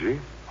 Margie?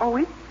 Oh,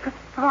 it's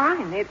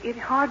fine. It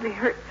hardly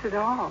hurts at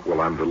all.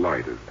 Well, I'm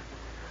delighted.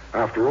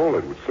 After all,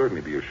 it would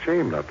certainly be a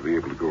shame not to be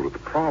able to go to the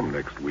prom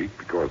next week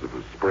because of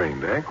a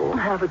sprained ankle.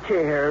 Have a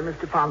chair,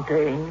 Mr.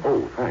 Fontaine.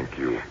 Oh, thank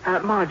you.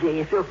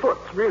 Margie, if your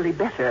foot's really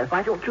better,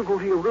 why don't you go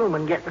to your room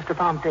and get Mr.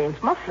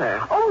 Fontaine's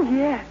muffler? Oh,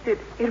 yes.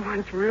 It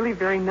was really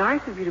very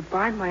nice of you to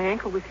bind my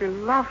ankle with your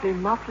lovely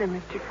muffler,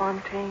 Mr.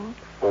 Fontaine.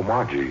 Oh,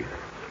 Margie,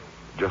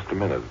 just a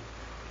minute.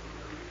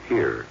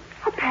 Here.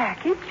 A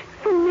package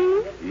for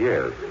me?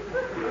 Yes.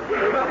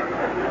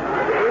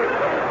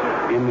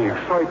 In the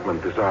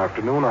excitement this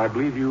afternoon, I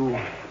believe you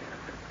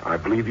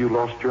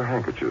lost your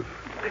handkerchief.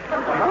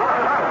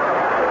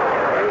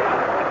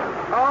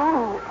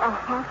 Oh,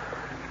 uh-huh.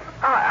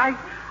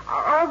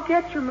 I'll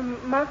get your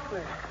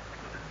muslin.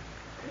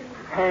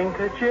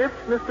 Handkerchiefs,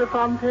 Mr.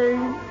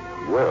 Fontaine?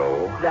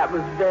 Well... That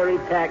was very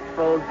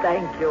tactful.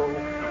 Thank you.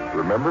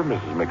 Remember,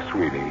 Mrs.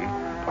 McSweeney,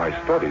 I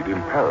studied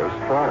in Paris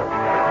prior.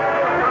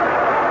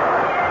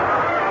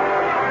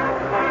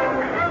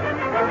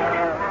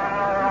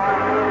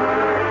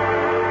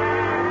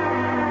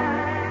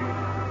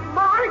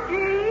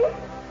 Margie!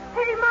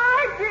 Hey,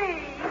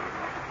 Margie!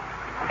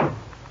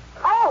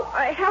 Oh,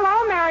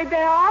 hello, Mary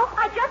Bell.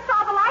 I just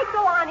saw the light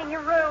go on in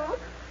your room.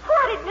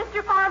 What did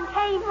Mr.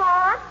 Fontaine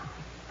want?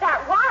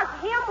 That was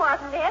him,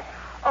 wasn't it?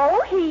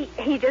 Oh,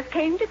 he just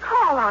came to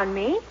call on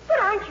me. But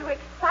aren't you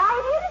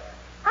excited?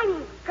 I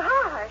mean,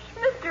 gosh,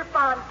 Mr.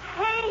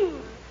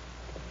 Fontaine.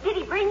 Did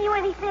he bring you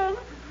anything?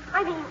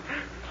 I mean,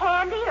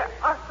 candy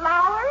or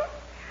flowers?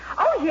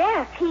 Oh,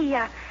 yes,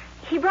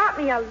 he brought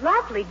me a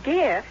lovely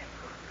gift.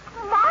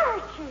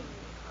 Margie,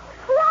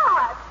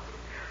 what?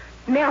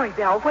 Mary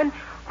Bell, when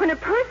a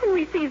person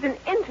receives an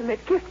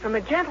intimate gift from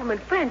a gentleman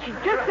friend, she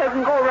just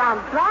doesn't go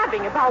around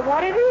blabbing about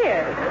what it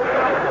is.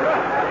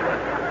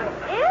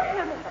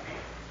 Intimate?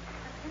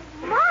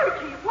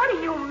 Margie, what do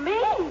you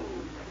mean?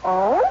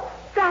 Oh,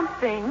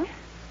 something.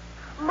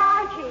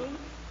 Margie,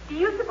 do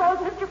you suppose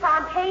Mr.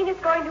 Fontaine is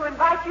going to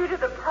invite you to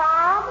the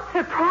prom?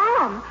 The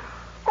prom?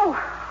 Oh,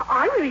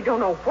 I really don't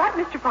know what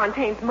Mr.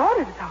 Fontaine's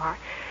motives are.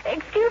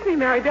 Excuse me,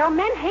 Mary Bell.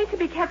 Men hate to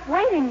be kept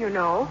waiting, you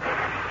know.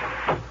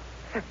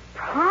 The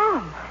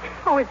prom?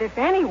 Oh, as if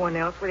anyone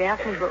else would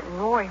ask me but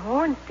Roy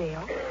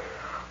Hornsdale.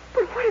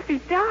 But what if he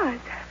does?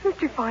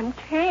 Mr.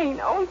 Fontaine,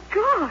 oh,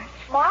 gosh.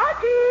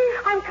 Margie!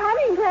 I'm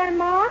coming,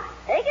 Grandma.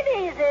 Take it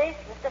easy.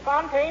 Mr.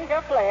 Fontaine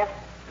just left.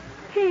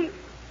 He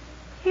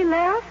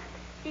left?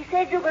 He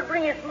said you could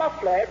bring his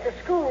muffler to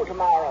school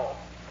tomorrow.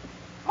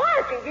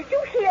 Margie, did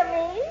you hear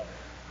me?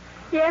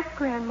 Yes,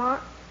 Grandma.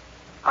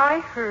 I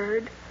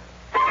heard.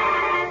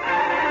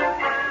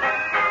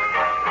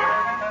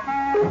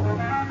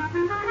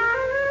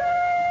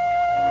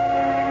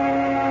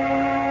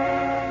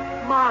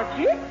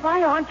 Margie,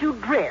 why aren't you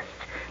dressed?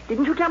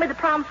 Didn't you tell me the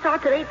prom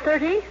starts at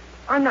 8:30?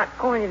 I'm not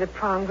going to the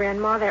prom,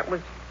 Grandma. That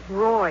was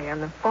Roy on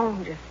the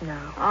phone just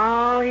now.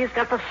 Oh, he's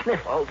got the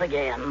sniffles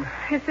again.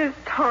 It's his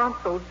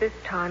tonsils this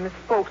time. His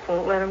folks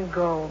won't let him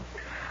go.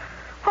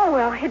 Oh,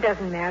 well, it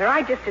doesn't matter.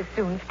 I just as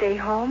soon stay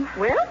home.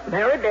 Well,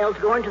 Mary Bell's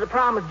going to the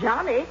prom with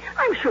Johnny.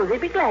 I'm sure they'd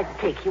be glad to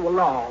take you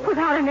along.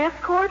 Without an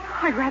escort?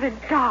 I'd rather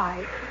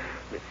die.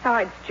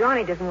 Besides,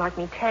 Johnny doesn't like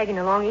me tagging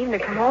along even to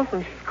come home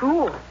from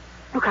school.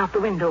 Look out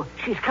the window.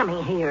 She's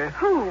coming here.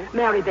 Who?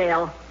 Mary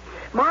Bell.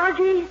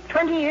 Margie,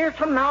 20 years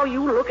from now,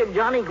 you look at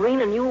Johnny Green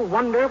and you'll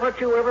wonder what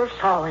you ever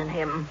saw in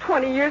him.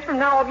 20 years from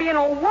now, I'll be an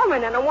old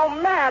woman and it won't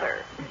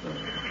matter.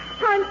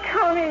 I'm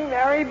coming,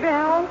 Mary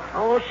Bell.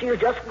 Oh, she'll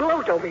just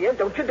gloat over you.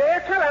 Don't you dare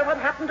tell her what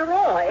happened to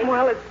Roy.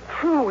 Well, it's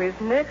true,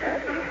 isn't it?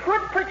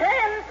 Could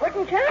pretend,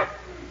 couldn't you?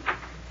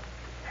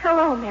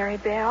 Hello, Mary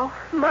Bell.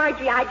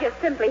 Margie, I just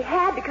simply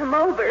had to come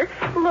over.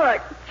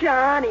 Look,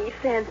 Johnny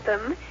sent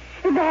them.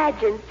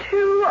 Imagine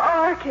 2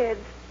 orchids.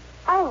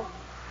 Oh,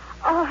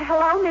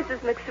 hello, Mrs.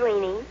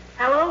 McSweeney.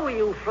 Hello,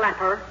 you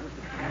flapper.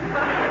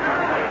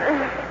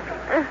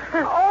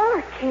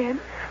 Orchids?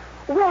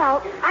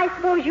 Well, I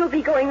suppose you'll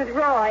be going with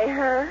Roy,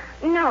 huh?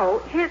 No,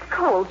 his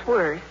cold's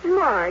worse.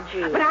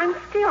 Margie. But I'm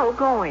still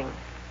going.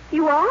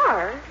 You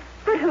are?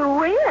 But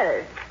who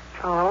is?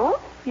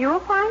 Oh, you'll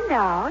find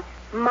out.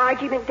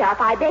 Margie McDuff,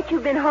 I bet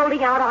you've been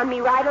holding out on me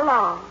right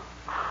along.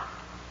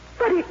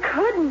 But it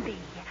couldn't be.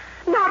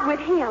 Not with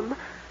him.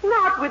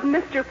 Not with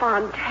Mr.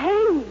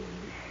 Fontaine.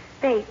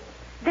 They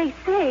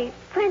say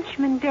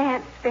Frenchmen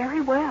dance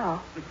very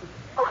well.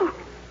 Oh,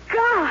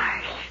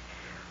 gosh.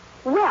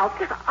 Well,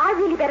 I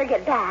really better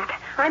get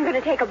back. I'm going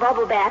to take a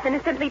bubble bath in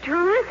a simply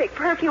terrific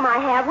perfume I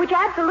have, which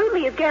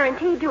absolutely is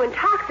guaranteed to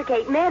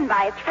intoxicate men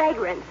by its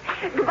fragrance.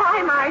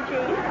 Goodbye,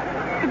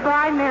 Margie.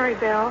 Goodbye, Mary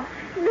Bell.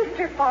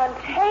 Mr.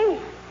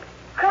 Fontaine.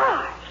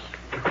 Gosh.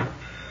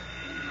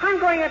 I'm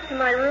going up to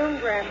my room,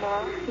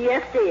 Grandma.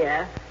 Yes,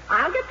 dear.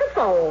 I'll get the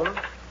phone.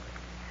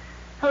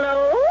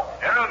 Hello?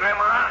 Hello,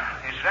 Grandma.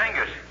 It's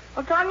Angus.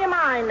 What's on your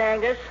mind,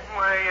 Angus?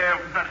 Why,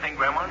 not a thing,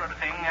 Grandma, not a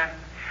thing.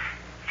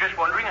 Just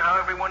wondering how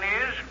everyone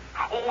is.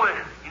 Oh,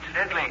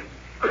 incidentally,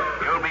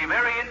 you'll be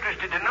very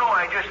interested to know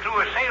I just threw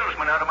a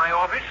salesman out of my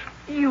office.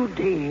 You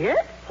did?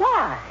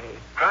 Why?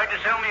 Tried to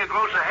sell me a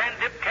gross of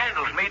hand-dipped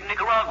candles made in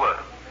Nicaragua.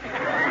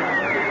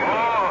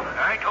 Oh,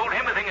 I told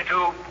him a thing or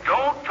two.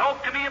 Don't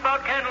talk to me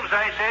about candles,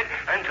 I said,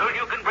 until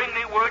you can bring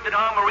me word that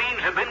our Marines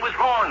have been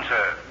withdrawn,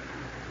 sir.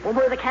 Well,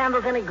 were the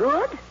candles any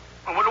good?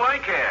 Well, what do I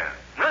care?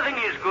 Nothing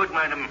is good,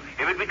 madam,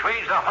 if it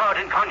betrays the heart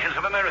and conscience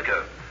of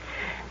America.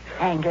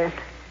 Angus,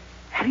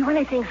 have you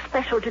anything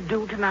special to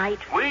do tonight?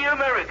 We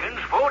Americans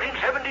fought in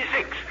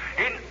 76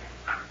 in...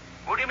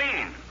 What do you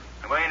mean?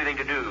 Have I anything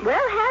to do?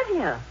 Well, have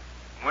you?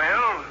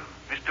 Well,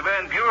 Mr.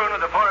 Van Buren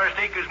of the Forest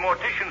undertaker's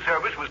mortician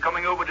service was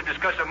coming over to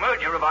discuss a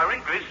merger of our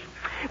interests.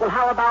 Well,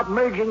 how about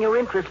merging your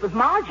interests with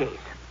Margie's?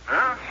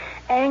 Huh?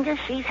 Angus,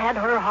 she's had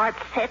her heart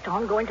set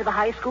on going to the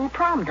high school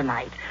prom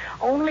tonight.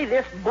 Only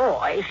this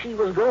boy she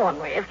was going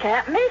with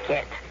can't make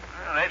it.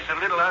 Well, that's a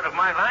little out of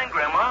my line,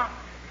 Grandma.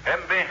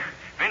 Haven't been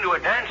to a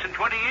dance in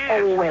 20 years.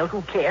 Oh, well,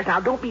 who cares? Now,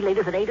 don't be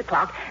later than 8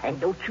 o'clock, and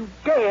don't you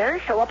dare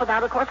show up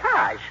without a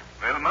corsage.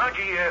 Well,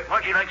 Margie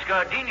likes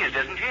gardenias,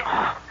 doesn't she?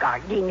 Oh,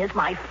 gardenias,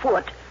 my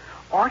foot.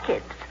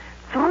 Orchids.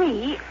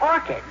 3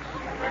 orchids.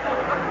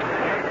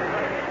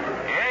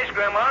 Yes,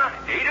 Grandma.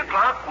 8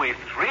 o'clock with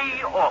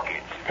 3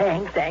 orchids.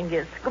 Thanks,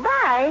 Angus.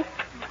 Goodbye.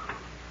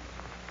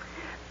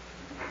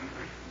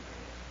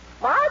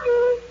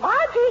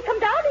 Margie, come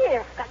down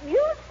here. Got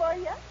news for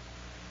you.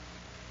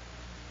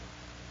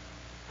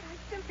 I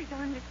simply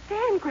don't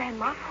understand,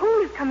 Grandma.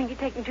 Who is coming to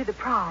take me to the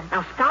prom?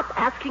 Now, stop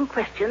asking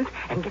questions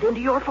and get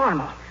into your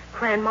formal.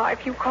 Grandma,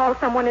 if you called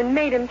someone and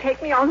made him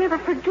take me, I'll never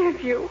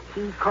forgive you.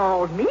 He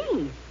called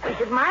me.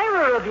 This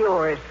admirer of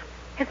yours.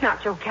 It's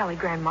not Joe Kelly,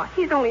 Grandma.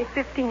 He's only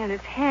 15 and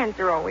his hands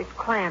are always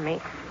clammy.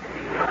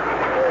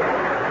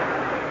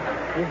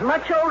 He's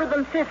much older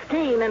than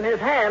 15 and his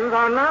hands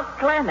are not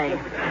clammy.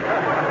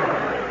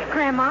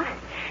 Grandma,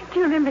 do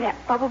you remember that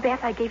bubble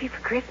bath I gave you for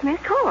Christmas?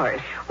 Of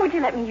course. Would you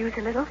let me use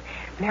a little?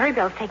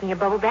 Maribel's taking a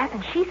bubble bath,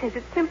 and she says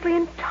it simply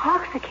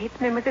intoxicates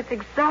men with its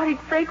exotic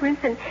fragrance,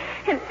 and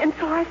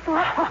so I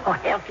thought... Oh,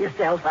 help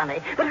yourself,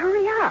 honey. But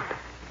hurry up.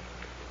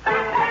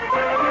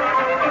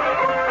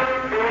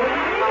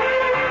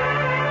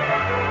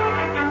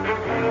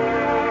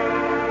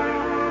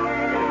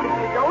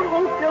 Don't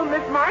hold still,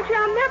 Miss Margie.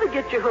 I'll never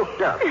get you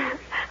hooked up.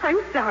 I'm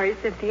sorry,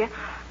 Cynthia.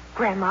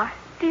 Grandma,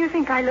 do you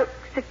think I look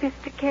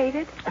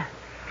sophisticated?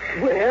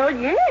 Well,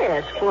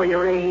 yes, for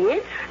your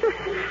age.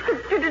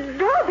 The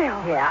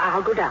doorbell. Yeah,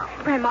 I'll go down.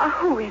 Grandma,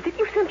 who is it?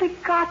 You've simply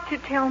got to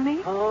tell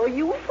me. Oh,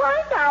 you'll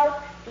find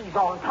out. He's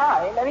on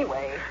time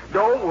anyway.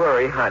 Don't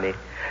worry, honey.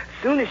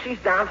 Soon as she's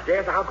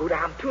downstairs, I'll go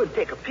down, too, and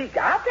take a peek.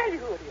 I'll tell you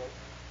who it is.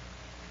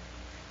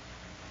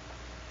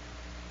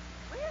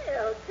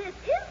 Well, this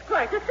is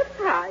quite a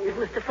surprise,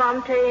 Mr.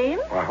 Fontaine.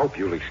 Well, I hope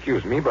you'll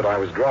excuse me, but I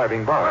was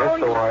driving by, Oh,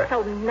 so you I... look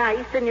so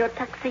nice in your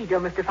tuxedo,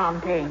 Mr.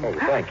 Fontaine. Oh,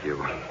 thank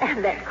you.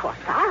 And that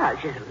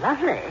corsage is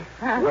lovely.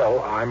 Huh?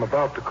 Well, I'm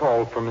about to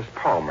call for Miss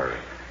Palmer.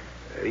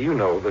 You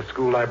know, the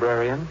school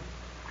librarian.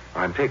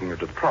 I'm taking her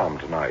to the prom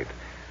tonight.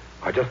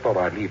 I just thought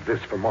I'd leave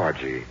this for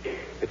Margie.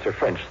 It's her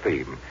French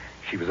theme.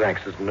 She was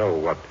anxious to know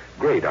what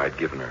grade I'd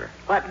given her.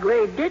 What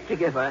grade did you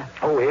give her?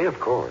 Oh, A, of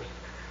course.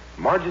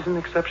 Margie's an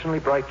exceptionally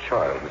bright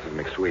child, Mrs.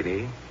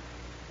 McSweeney.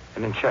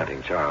 An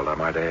enchanting child, I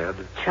might add.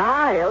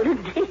 Child,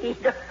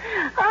 indeed.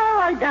 Oh,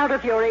 I doubt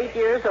if you're 8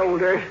 years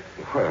older.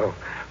 Well,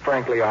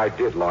 frankly, I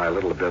did lie a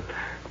little bit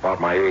about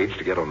my age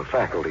to get on the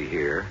faculty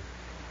here.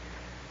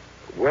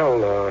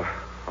 Well,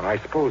 I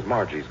suppose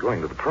Margie's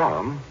going to the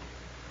prom.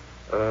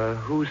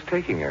 Who's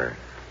taking her?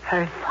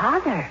 Her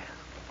father.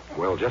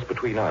 Well, just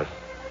between us.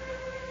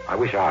 I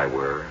wish I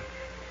were.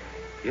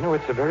 You know,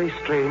 it's a very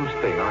strange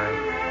thing. I've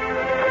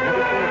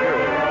never seen her.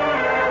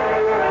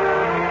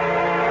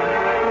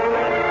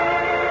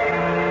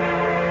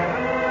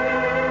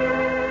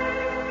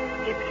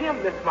 It's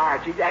him, Miss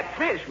Margie, that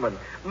Frenchman.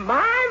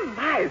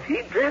 My, is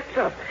he dressed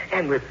up?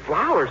 And with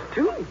flowers,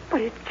 too.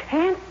 But it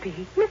can't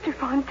be. Mr.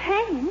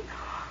 Fontaine.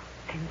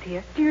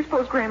 Cynthia, do you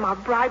suppose Grandma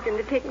bribed him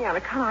to take me out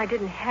of con I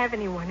didn't have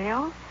anyone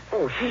else?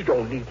 Oh, she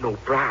don't need no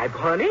bribe,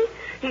 honey.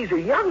 He's a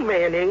young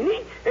man, ain't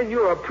he? And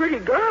you're a pretty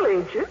girl,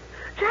 ain't you?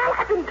 Child,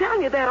 I've been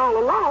telling you that all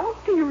along.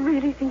 Do you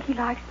really think he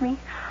likes me?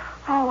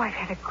 Oh, I've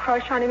had a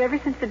crush on him ever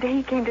since the day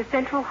he came to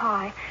Central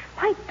High.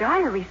 My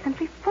diary's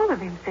simply full of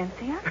him,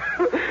 Cynthia.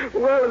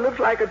 Well, it looks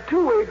like a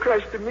two-way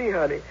crush to me,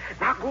 honey.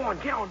 Now, go on,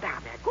 get on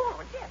down there. Go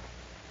on, get.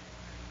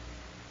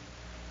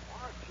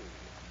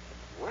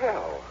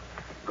 Well,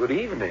 good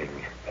evening.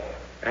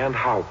 And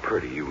how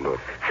pretty you look.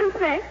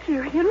 Thank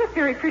you. You look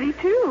very pretty,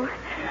 too.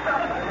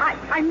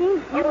 I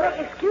mean, you...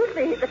 Excuse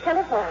me, the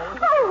telephone.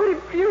 Oh, what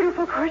a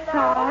beautiful corsage.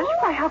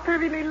 Why, how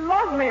perfectly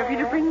lovely of you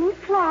to bring me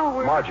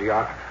flowers. Margie,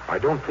 I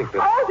don't think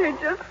that... Oh, they're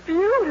just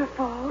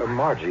beautiful.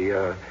 Margie,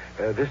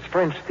 this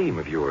French theme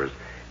of yours,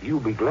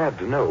 you'll be glad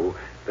to know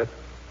that...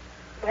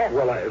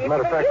 Well, as a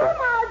matter of fact...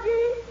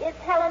 Margie. It's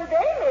Helen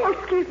Daly. Oh,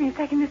 excuse me a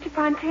second, Mr.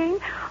 Fontaine.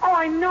 Oh,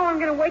 I know I'm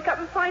going to wake up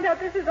and find out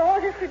this is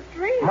all just a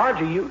dream.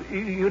 Margie,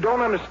 you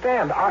don't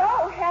understand.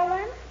 No,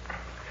 Helen.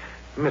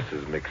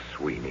 Mrs.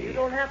 McSweeney. You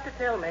don't have to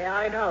tell me.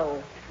 I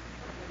know.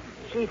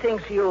 She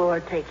thinks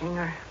you're taking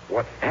her.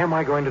 What am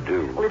I going to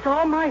do? Well, it's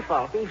all my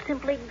fault. We've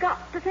simply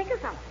got to think of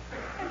something.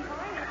 And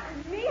mine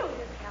is meal,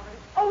 Miss Helen.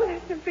 Oh,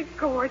 that's simply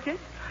gorgeous.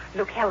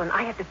 Look, Helen,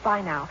 I have to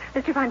fly now.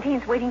 Mr.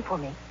 Fontaine's waiting for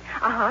me.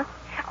 Uh-huh.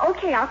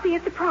 Okay, I'll see you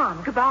at the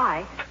prom.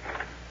 Goodbye.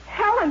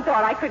 Helen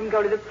thought I couldn't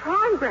go to the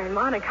prom,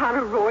 Grandma, on account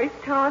of Roy's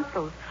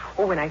tonsils.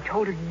 Oh, when I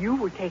told her you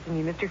were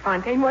taking me, Mr.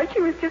 Fontaine, why, she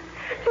was just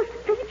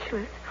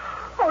speechless.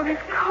 Oh, this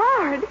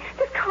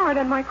card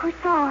on my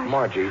corsage.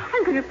 Margie.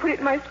 I'm going to put it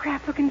in my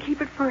scrapbook and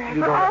keep it forever.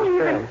 You don't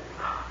understand.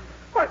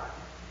 What?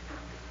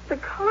 The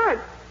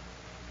card.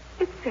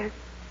 It says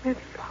Miss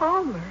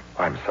Palmer.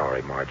 I'm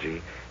sorry,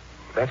 Margie.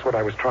 That's what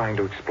I was trying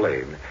to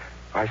explain.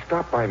 I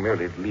stopped by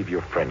merely to leave you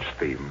a French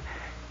theme.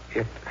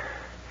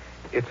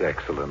 It's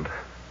excellent.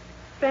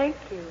 Thank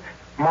you.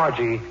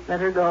 Margie. Let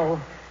her go.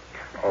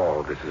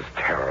 Oh, this is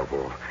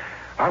terrible.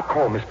 I'll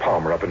call Miss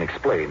Palmer up and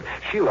explain.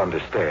 She'll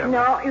understand.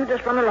 No, you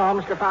just run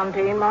along, Mr.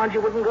 Fontaine. Margie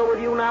wouldn't go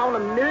with you now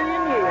in a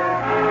million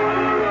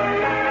years.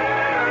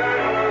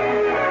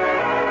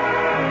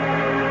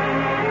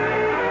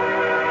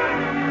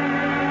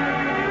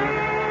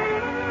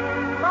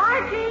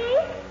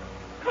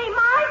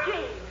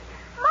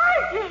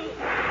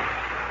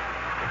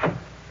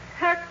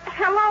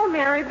 Hello,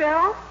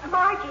 Maribel.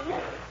 Margie,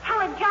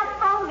 Helen just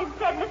phoned and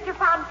said Mr.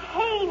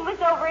 Fontaine was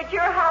over at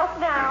your house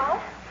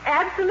now.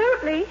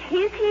 Absolutely.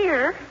 He's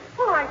here.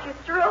 Well, aren't you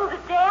thrilled to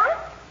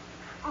death?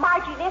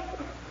 Margie,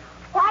 listen.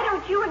 Why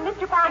don't you and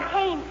Mr.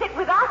 Fontaine sit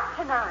with us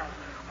tonight?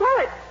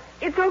 Well,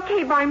 it's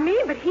okay by me,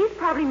 but he's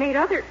probably made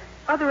other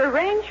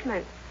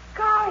arrangements.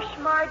 Gosh,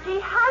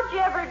 Margie, how'd you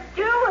ever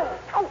do it?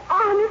 Oh,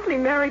 honestly,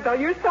 Maribel,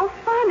 you're so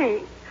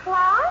funny.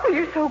 What? Well,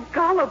 you're so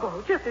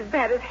gullible, just as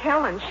bad as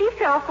Helen. She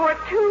fell for it,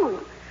 too.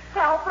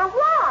 Fell for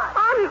what?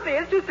 Honestly,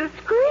 it's just a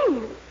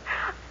scream.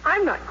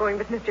 I'm not going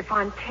with Mr.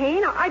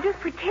 Fontaine. I just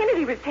pretended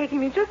he was taking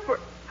me just for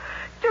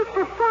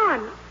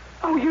fun.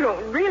 Oh, you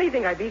don't really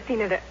think I'd be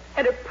seen at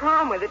a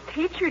prom with a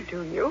teacher,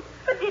 do you?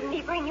 But didn't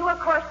he bring you a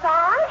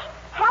corsage?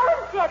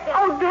 Helen said that.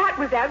 Oh, that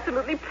was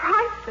absolutely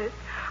priceless.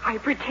 I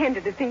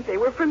pretended to think they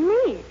were for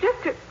me,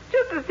 just to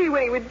see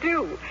what he would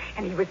do.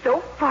 And he was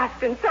so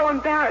fussed and so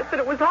embarrassed that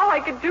it was all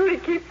I could do to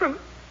keep from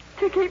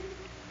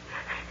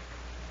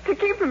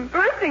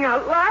bursting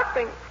out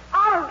laughing.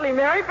 Honestly,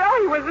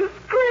 Maribel, he was a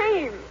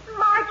scream.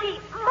 Margie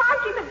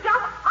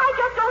McDuff, I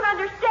just don't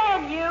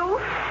understand you.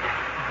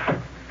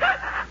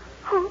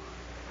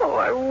 Oh,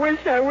 I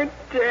wish I were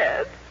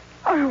dead.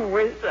 I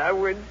wish I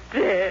were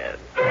dead.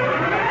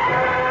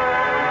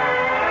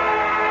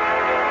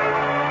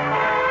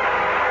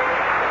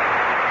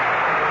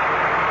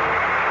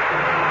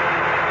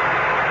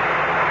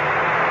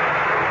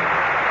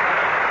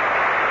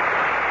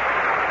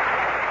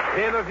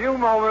 In a few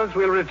moments,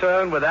 we'll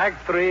return with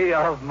Act 3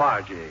 of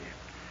Margie.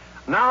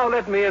 Now,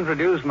 let me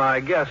introduce my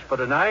guest for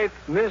tonight,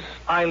 Miss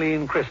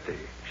Eileen Christie.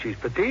 She's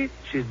petite,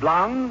 she's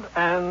blonde,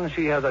 and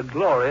she has a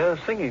glorious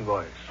singing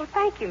voice. Well,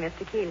 thank you,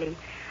 Mr. Keeley.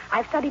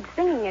 I've studied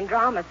singing and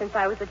drama since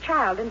I was a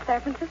child in San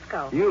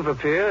Francisco. You've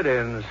appeared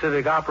in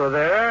civic opera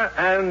there,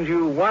 and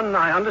you won,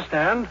 I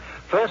understand,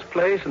 first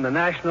place in the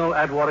National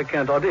Atwater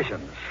Kent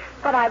auditions.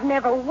 But I've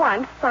never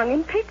once sung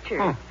in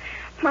pictures.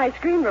 My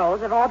screen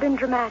roles have all been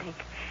dramatic.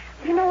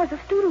 You know, as a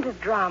student of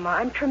drama,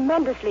 I'm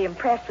tremendously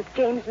impressed with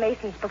James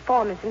Mason's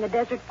performance in The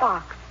Desert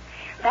Fox.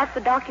 That's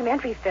the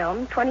documentary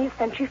film 20th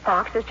Century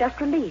Fox has just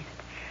released.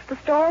 The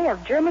story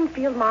of German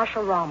Field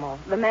Marshal Rommel,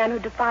 the man who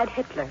defied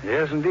Hitler.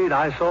 Yes, indeed,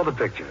 I saw the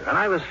picture, and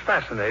I was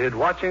fascinated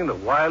watching the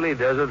wily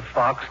Desert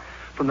Fox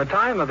from the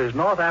time of his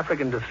North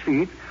African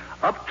defeat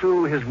up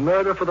to his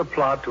murder for the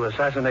plot to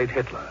assassinate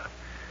Hitler.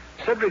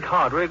 Cedric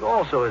Hardwicke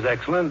also is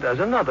excellent as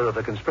another of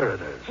the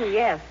conspirators.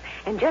 Yes,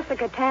 and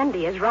Jessica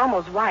Tandy as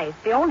Rommel's wife,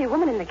 the only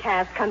woman in the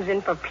cast, comes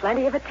in for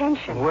plenty of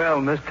attention. Well,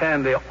 Miss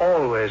Tandy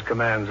always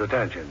commands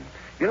attention.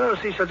 You know,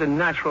 to see such a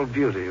natural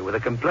beauty with a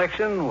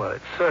complexion, well,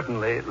 it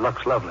certainly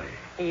looks lovely.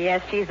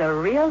 Yes, she's a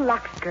real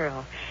Lux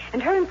girl.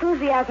 And her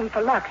enthusiasm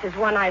for Lux is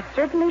one I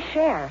certainly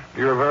share.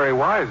 You're very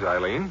wise,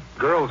 Eileen.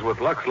 Girls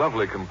with Lux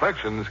lovely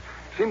complexions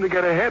seem to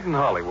get ahead in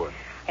Hollywood.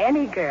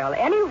 Any girl,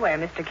 anywhere,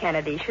 Mr.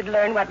 Kennedy, should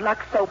learn what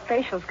Lux soap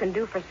facials can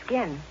do for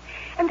skin.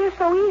 And they're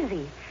so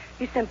easy.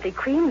 You simply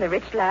cream the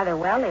rich lather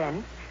well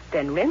in,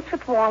 then rinse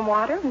with warm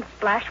water and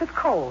splash with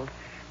cold.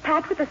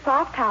 Pat with a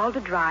soft towel to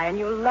dry, and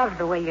you'll love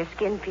the way your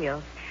skin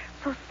feels.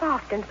 So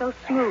soft and so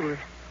smooth.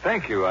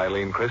 Thank you,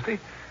 Eileen Christie.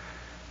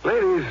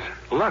 Ladies,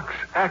 Lux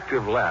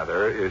Active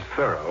Lather is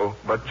thorough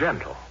but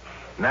gentle.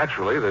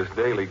 Naturally, this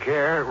daily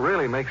care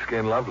really makes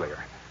skin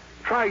lovelier.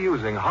 Try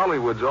using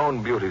Hollywood's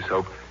own beauty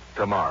soap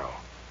tomorrow.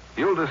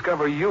 You'll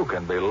discover you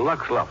can be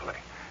Lux lovely.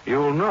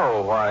 You'll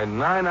know why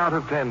 9 out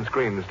of 10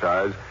 screen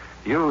stars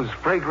use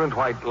fragrant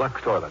white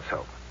Lux toilet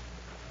soap.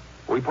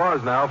 We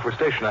pause now for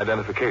station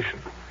identification.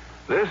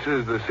 This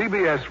is the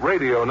CBS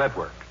Radio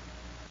Network.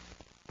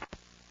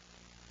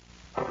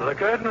 The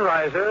curtain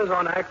rises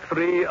on Act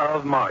 3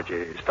 of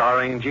Margie,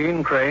 starring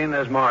Jeanne Crain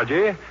as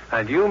Margie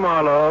and Hugh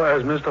Marlowe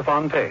as Mr.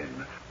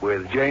 Fontaine,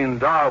 with Jane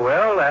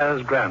Darwell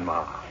as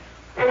Grandma.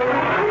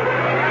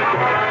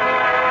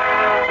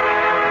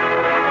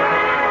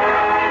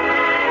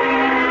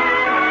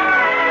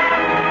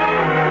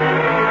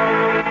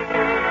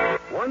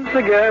 Once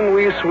again,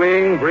 we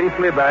swing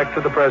briefly back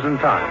to the present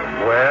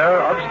time, where,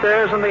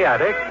 upstairs in the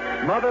attic,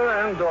 mother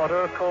and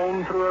daughter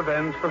comb through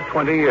events of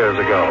 20 years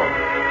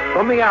ago.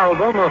 From the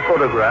album of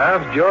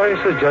photographs, Joyce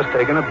has just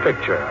taken a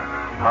picture.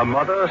 Her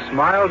mother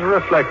smiles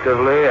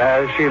reflectively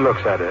as she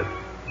looks at it.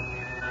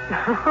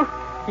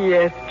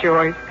 Yes,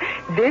 Joyce.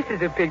 This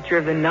is a picture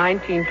of the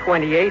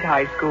 1928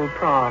 high school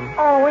prom.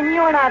 Oh, and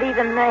you're not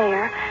even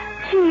there.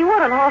 Gee,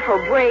 what an awful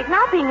break,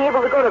 not being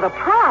able to go to the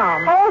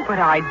prom. Oh, but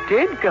I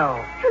did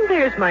go. And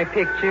there's my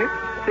picture.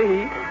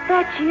 See?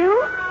 That's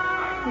you?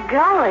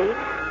 Golly.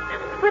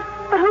 But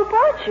who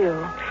bought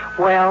you?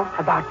 Well,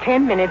 about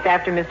 10 minutes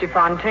after Mr.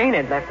 Fontaine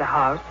had left the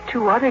house,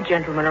 2 other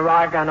gentlemen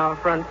arrived on our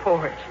front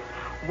porch.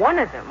 One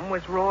of them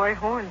was Roy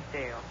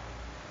Hornsdale.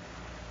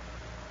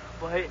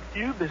 Why, it's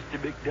you, Mr.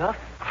 McDuff.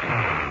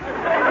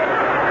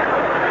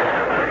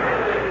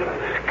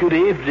 Good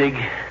evening.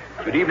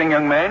 Good evening,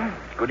 young man.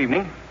 Good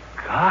evening.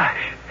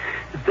 Gosh,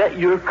 is that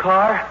your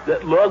car?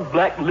 That long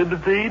black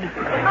limousine?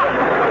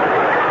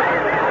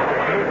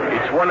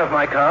 It's one of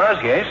my cars,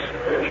 yes.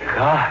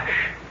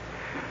 Gosh.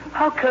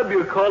 How come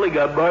you're calling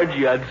on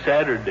Margie on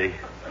Saturday?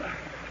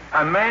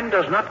 A man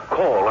does not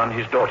call on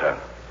his daughter.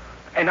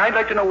 And I'd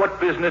like to know what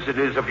business it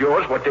is of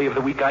yours, what day of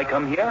the week I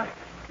come here.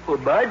 Well,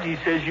 Margie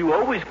says you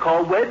always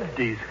call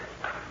Wednesdays.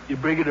 You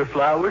bringing her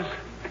flowers?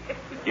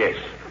 Yes.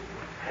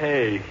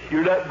 Hey,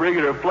 you're not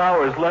bringing her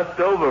flowers left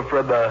over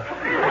from a...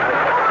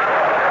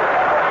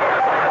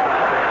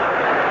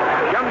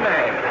 Young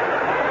man,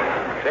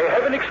 they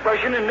have an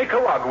expression in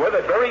Nicaragua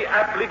that very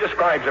aptly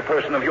describes a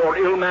person of your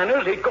ill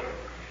manners.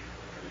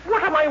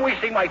 What am I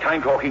wasting my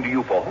time talking to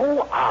you for?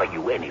 Who are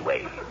you,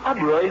 anyway?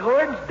 I'm Roy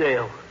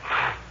Hornsdale.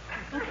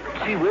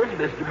 Gee whiz,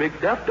 Mr.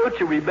 McDuff, don't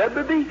you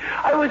remember me?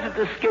 I was at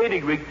the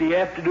skating rink the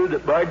afternoon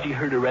that Margie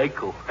hurt her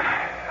ankle.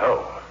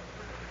 Oh.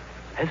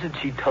 Hasn't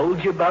she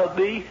told you about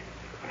me?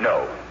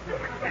 No.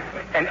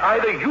 And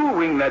either you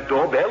ring that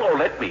doorbell or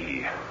let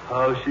me.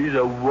 Oh, she's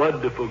a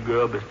wonderful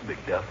girl, Mr.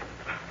 McDuff.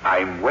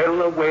 I'm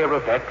well aware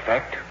of that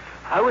fact.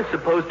 I was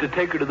supposed to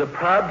take her to the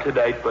prom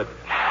tonight, but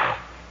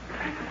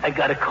I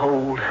got a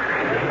cold.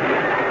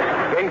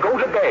 Then go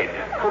to bed.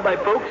 Well, my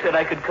folks said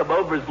I could come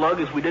over as long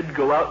as we didn't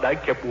go out, and I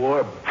kept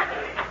warm.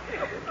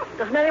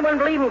 Doesn't anyone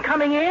believe in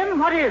coming in?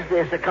 What is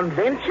this, a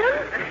convention?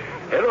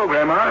 Hello,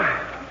 Grandma.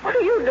 What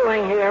are you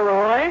doing here,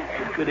 Roy?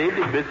 Good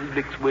evening, Mrs.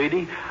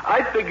 McSweeney.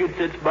 I figured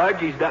since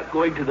Margie's not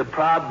going to the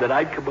prom that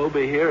I'd come over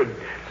here and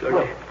sort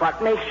of... What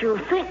makes you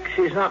think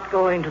she's not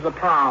going to the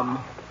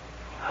prom?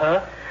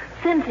 Huh?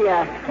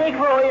 Cynthia, take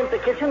Roy into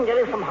the kitchen and get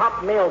him some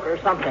hot milk or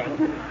something.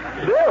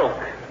 Milk?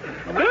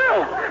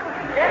 Milk?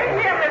 Get in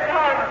here, Miss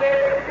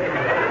Hornsdale.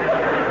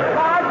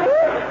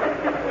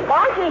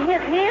 Margie,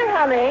 he's here,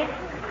 honey.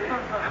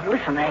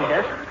 Listen,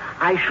 Angus,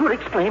 I should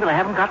explain, but I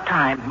haven't got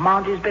time.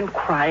 Margie's been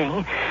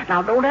crying.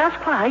 Now, don't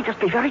ask why. Just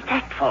be very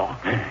tactful.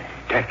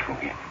 Tactful,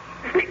 yeah.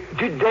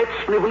 Did that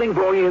sniveling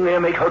boy in there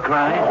make her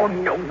cry? Oh,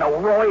 no.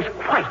 Roy's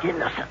quite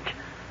innocent.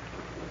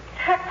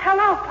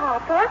 Hello,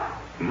 Papa.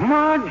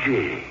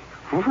 Margie.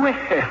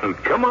 Well,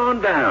 come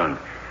on down.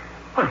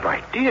 Well,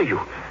 my dear, you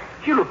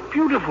look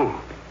beautiful.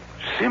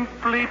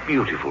 Simply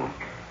beautiful.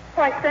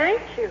 Why,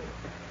 thank you.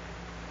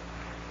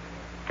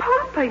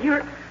 Papa,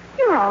 you're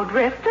all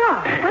dressed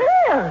up.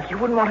 Well, you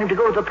wouldn't want him to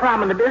go to the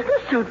prom in a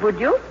business suit, would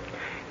you?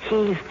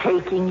 He's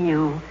taking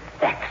you.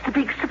 That's the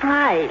big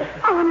surprise.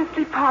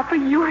 Honestly, Papa,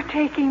 you're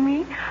taking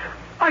me?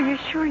 Are you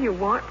sure you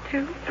want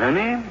to?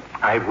 Honey,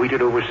 I've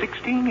waited over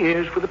 16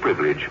 years for the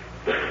privilege.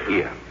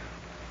 Here.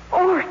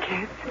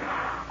 Orchids.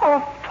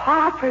 Oh,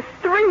 Papa,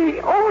 3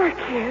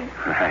 orchids.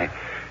 I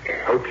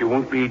hope you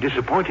won't be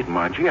disappointed,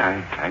 Margie.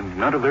 I'm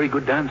not a very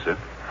good dancer.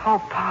 Oh,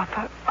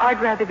 Papa,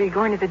 I'd rather be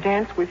going to the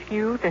dance with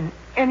you than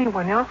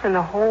anyone else in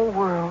the whole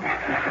world.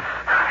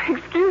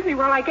 Excuse me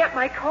while I get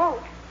my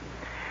coat.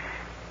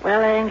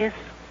 Well, Angus,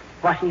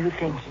 what are you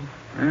thinking?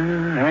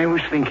 I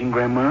was thinking,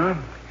 Grandma,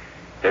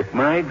 that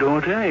my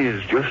daughter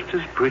is just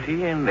as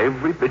pretty and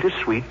every bit as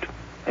sweet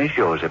as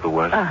yours ever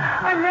was.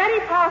 I'm ready,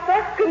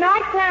 Papa. Good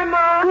night,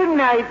 Grandma. Good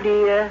night,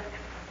 dear.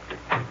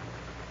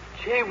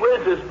 Gee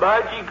whiz, is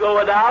Margie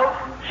going out?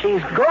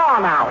 She's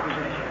gone out.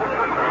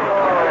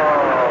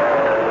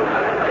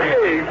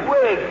 Hey,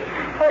 whiz,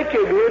 I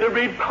came here to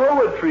read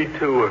poetry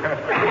to her.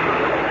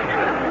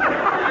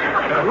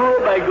 Who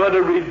am I going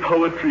to read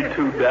poetry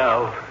to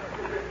now?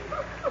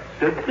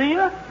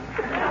 Cynthia?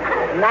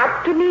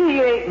 Not to me,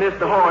 you ain't,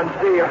 Mr.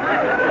 Hornsdale.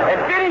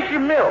 And finish your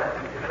milk.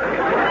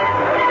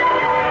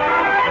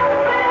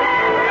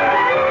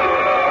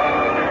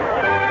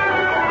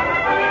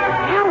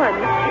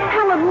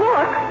 Helen,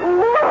 look.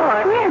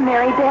 Where,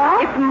 Mary Belle?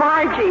 It's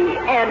Margie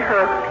and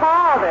her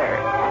father.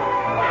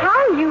 How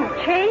you've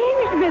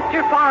changed,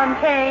 Mr.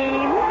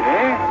 Fontaine.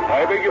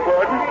 I beg your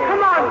pardon?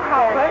 Come on,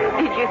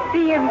 Papa. Did you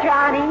see him,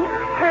 Johnny?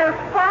 Her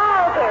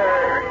father.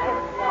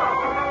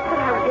 But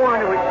I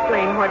want to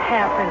explain what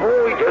happened.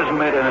 Oh, it doesn't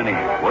matter, honey.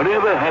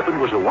 Whatever happened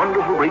was a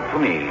wonderful break for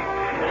me.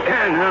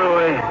 And now,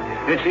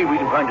 let's see if we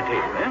can find a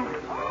table, eh?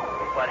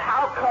 But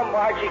how come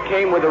Margie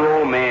came with her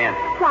old man?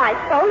 Why, I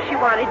suppose she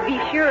wanted to be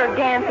sure of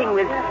dancing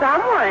with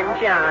someone,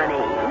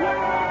 Johnny.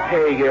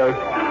 Hey,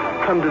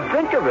 come to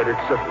think of it,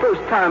 it's the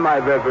first time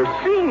I've ever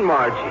seen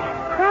Margie.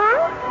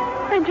 Huh?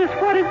 And just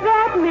what does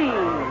that mean?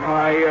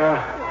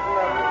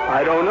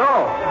 I don't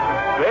know.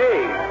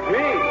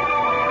 Baby.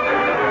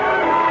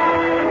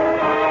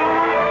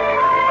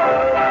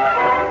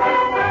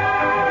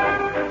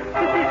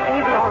 Is this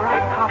table all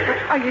right, Papa?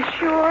 Are you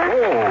sure?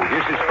 Oh,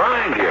 this is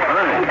fine, dear,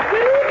 fine.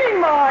 Good evening,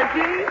 Margie.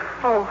 Margie.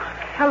 Oh,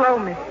 hello,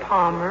 Miss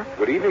Palmer.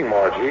 Good evening,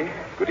 Margie.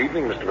 Good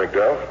evening, Mr.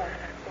 McDuff.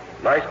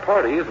 Nice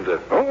party, isn't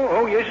it?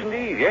 Oh, yes,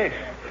 indeed, yes.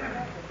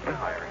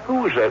 Who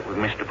was that with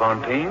Mr.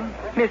 Fontaine?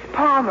 Miss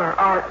Palmer,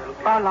 our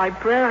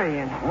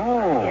librarian.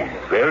 Oh,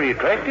 very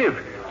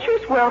attractive.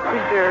 She's well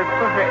preserved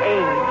for her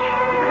age.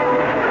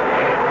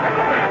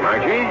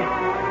 Margie,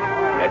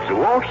 that's the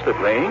waltz they're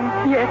playing.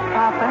 Yes,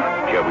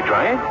 Papa. Shall we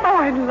try it? Oh,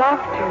 I'd love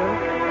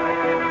to.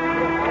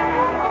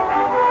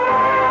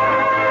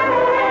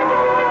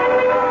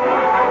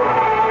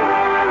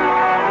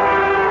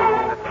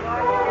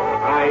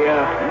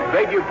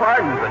 Beg your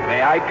pardon, but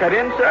may I cut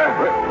in, sir?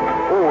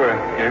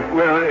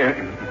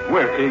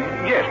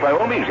 Yes, by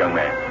all means, young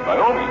man. By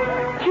all means.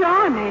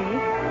 Johnny.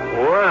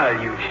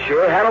 Well, you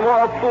sure had them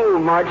all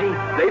fooled, Margie.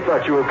 They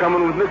thought you were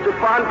coming with Mr.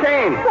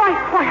 Fontaine. Why,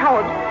 how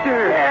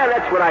absurd. Yeah,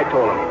 that's what I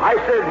told him. I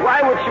said,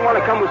 why would she want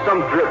to come with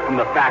some drip from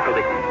the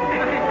faculty?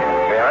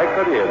 May I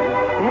cut in?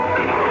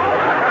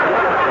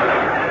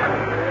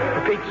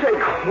 For Pete's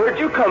sake, where'd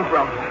you come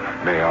from?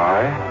 May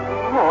I?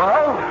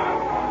 Well,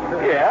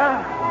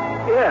 yeah.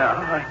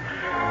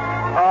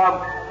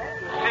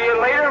 See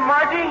you later,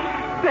 Margie.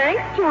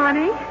 Thanks,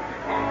 Johnny.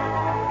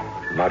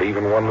 Not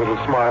even one little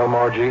smile,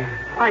 Margie?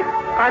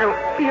 I don't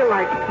feel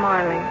like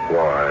smiling.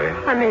 Why?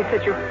 I made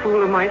such a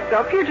fool of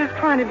myself. You're just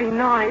trying to be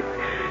nice.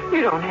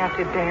 You don't have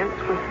to dance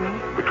with me.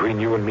 Between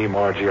you and me,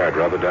 Margie, I'd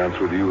rather dance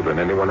with you than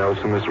anyone else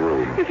in this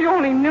room. If you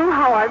only knew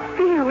how I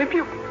feel, if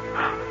you...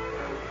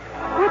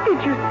 What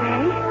did you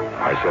say?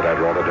 I said I'd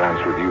rather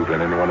dance with you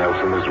than anyone else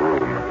in this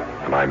room.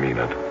 And I mean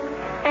it.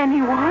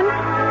 Anyone?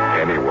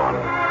 Anyone.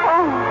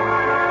 Oh.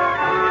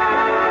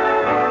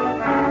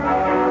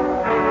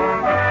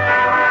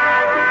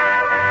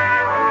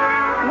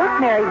 Look,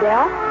 Mary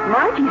Belle,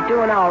 Margie's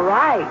doing all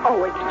right.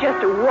 Oh, it's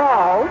just a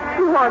waltz.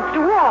 Who wants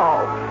to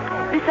waltz?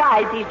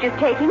 Besides, he's just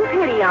taking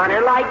pity on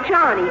her like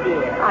Johnny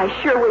did. I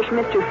sure wish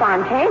Mr.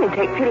 Fontaine would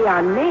take pity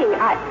on me.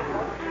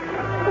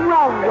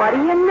 Well, what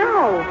do you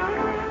know?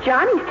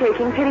 Johnny's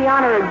taking pity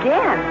on her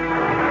again.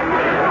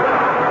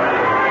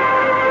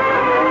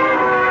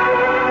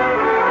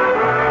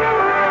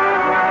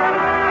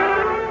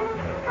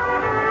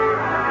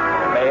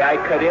 I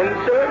cut in,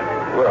 sir?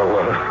 Well,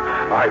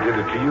 I did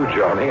it to you,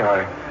 Johnny.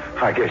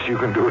 I guess you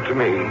can do it to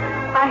me.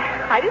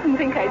 I didn't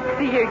think I'd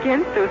see you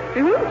again so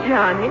soon,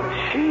 Johnny.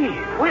 Gee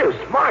whiz,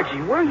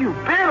 Margie, where you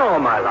been all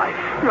my life?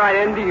 Right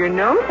under your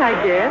nose, I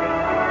guess.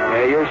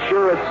 Yeah, you're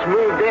sure a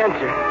smooth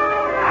dancer.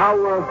 How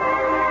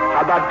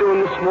about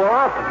doing this more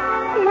often?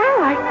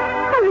 Well, I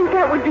think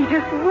that would be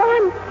just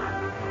one...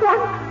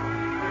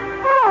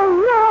 Oh,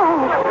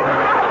 no!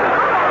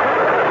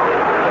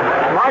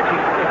 Margie,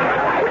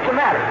 what's the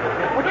matter?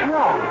 What's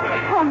wrong?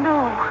 Oh,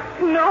 no.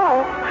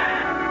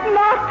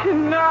 Not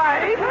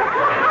tonight.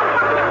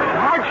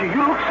 Margie,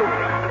 you look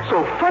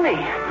so funny.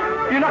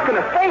 You're not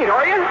going to faint,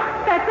 are you?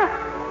 That's a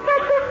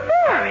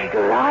very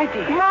good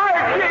idea.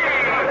 Margie!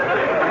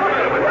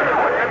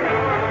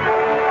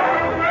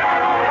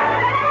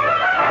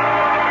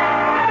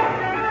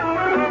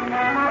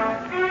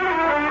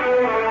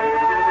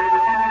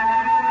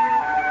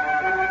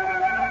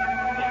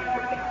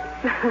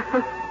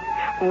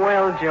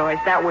 Well, Joyce,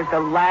 that was the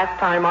last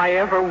time I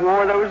ever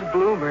wore those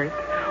bloomers.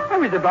 I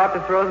was about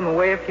to throw them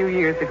away a few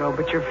years ago,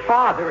 but your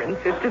father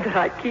insisted that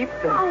I keep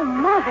them. Oh,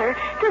 Mother,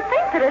 to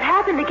think that it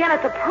happened again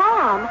at the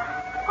prom.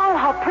 Oh,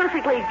 how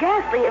perfectly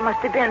ghastly it must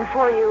have been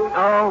for you.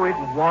 Oh, it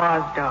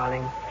was,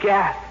 darling.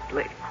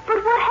 Ghastly.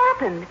 But what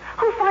happened?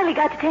 Who finally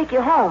got to take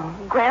you home?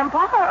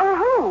 Grandpa or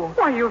who?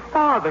 Why, your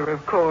father,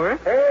 of course.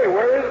 Hey,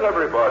 where is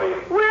everybody?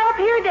 We're up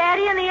here,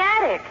 Daddy, in the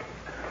attic.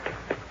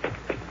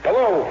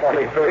 Hello,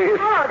 funny face.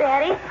 Hello,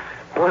 Daddy.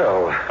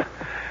 Well,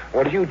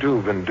 what have you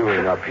been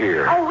doing up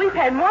here? Oh, we've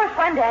had more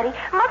fun, Daddy.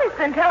 Mother's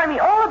been telling me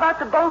all about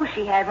the beau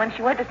she had when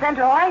she went to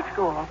Central High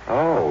School.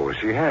 Oh,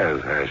 she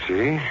has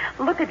she?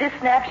 Look at this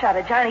snapshot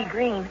of Johnny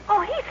Green.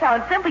 Oh, he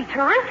sounds simply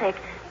terrific.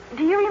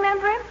 Do you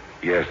remember him?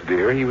 Yes,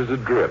 dear, he was a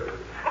drip.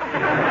 A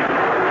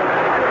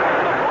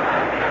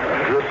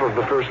drip of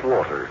the first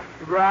water.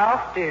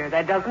 Ralph, dear,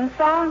 that doesn't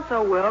sound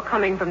so well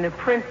coming from the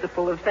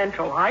principal of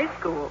Central High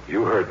School.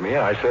 You heard me.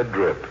 I said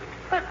drip.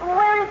 But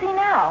where is he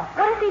now?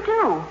 What does he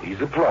do?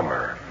 He's a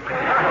plumber.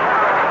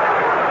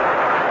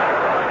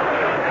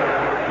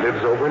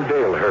 Lives over in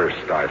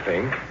Dalehurst, I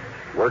think.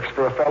 Works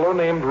for a fellow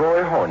named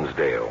Roy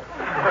Hornsdale.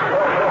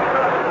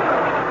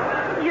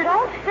 You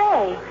don't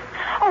say.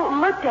 Oh,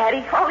 look,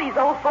 Daddy, all these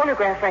old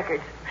phonograph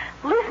records.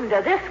 Listen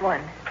to this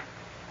one.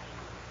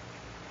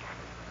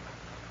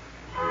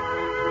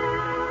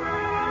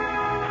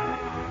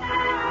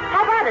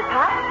 How about it,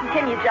 Pop?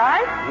 Can you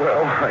jive?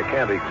 Well, I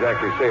can't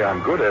exactly say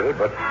I'm good at it,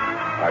 but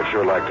I'd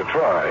sure like to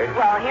try.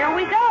 Well, here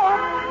we go.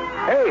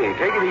 Hey,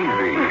 take it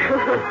easy.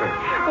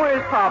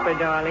 Where's Papa,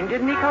 darling?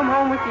 Didn't he come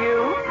home with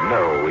you?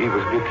 No, he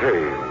was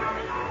detained.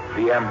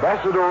 The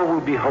ambassador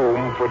will be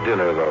home for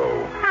dinner,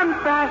 though.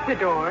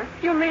 Ambassador?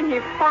 You mean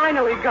he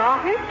finally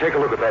got it? Take a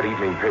look at that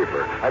evening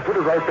paper. I put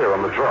it right there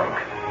on the trunk.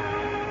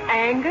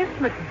 Angus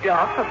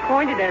McDuff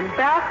appointed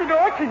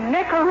ambassador to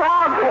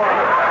Nicaragua.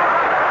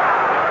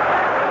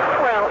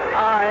 Well,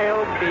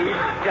 I'll be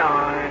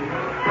darned.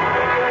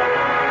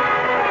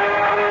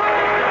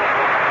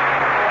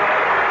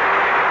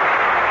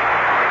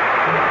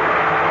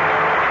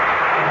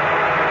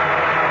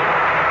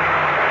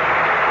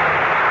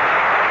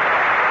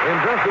 In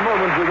just a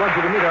moment, we want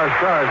you to meet our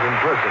stars in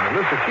person, and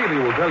Mr. Keeley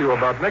will tell you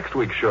about next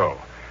week's show.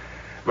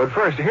 But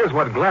first, here's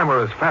what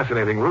glamorous,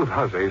 fascinating Ruth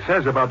Hussey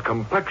says about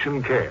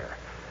complexion care.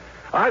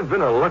 I've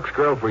been a Lux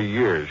girl for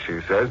years,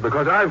 she says,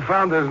 because I've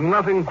found there's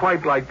nothing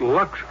quite like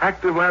Lux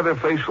Active Lather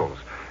facials.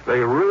 They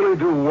really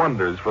do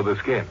wonders for the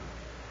skin.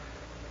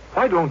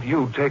 Why don't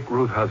you take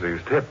Ruth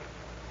Hussey's tip?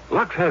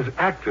 Lux has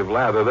active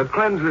lather that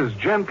cleanses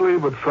gently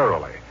but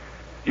thoroughly.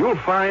 You'll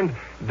find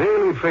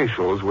daily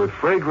facials with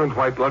fragrant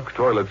white Lux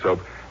toilet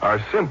soap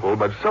are simple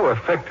but so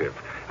effective.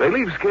 They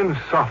leave skin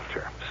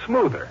softer,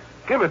 smoother,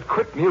 give it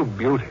quick new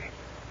beauty.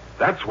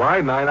 That's why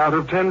 9 out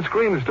of 10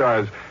 screen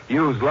stars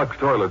use Lux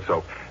toilet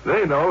soap.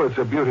 They know it's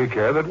a beauty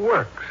care that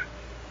works.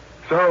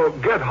 So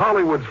get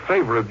Hollywood's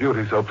favorite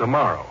beauty soap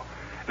tomorrow.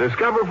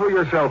 Discover for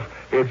yourself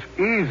it's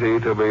easy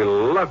to be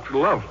Lux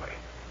lovely.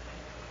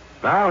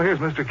 Now here's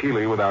Mr.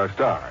 Keeley with our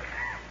stars.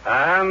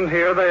 And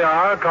here they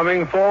are,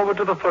 coming forward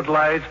to the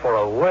footlights for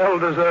a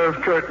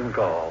well-deserved curtain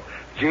call.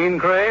 Jeanne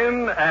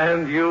Crain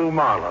and Hugh,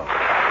 Marlowe.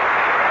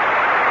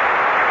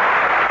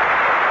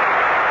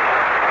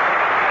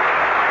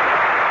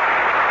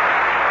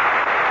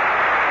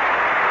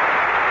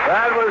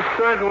 That was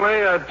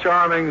certainly a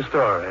charming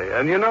story.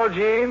 And you know,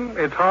 Jeanne,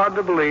 it's hard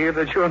to believe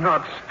that you're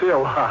not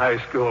still a high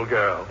school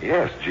girl.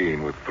 Yes,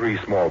 Jean, with 3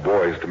 small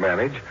boys to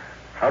manage.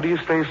 How do you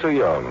stay so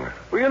young?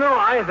 Well, you know,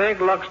 I think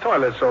Lux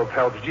toilet soap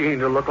helps Jeanne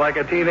to look like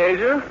a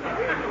teenager.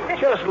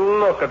 Just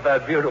look at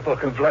that beautiful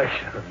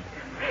complexion.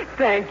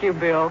 Thank you,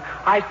 Bill.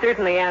 I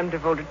certainly am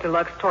devoted to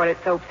Lux toilet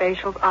soap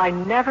facials. I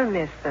never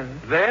miss them.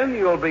 Then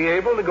you'll be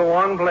able to go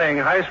on playing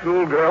high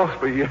school girls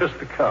for years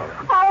to come.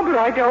 Oh, but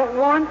I don't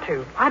want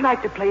to. I'd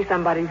like to play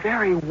somebody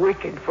very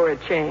wicked for a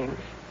change.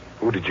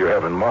 Who did you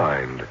have in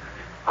mind?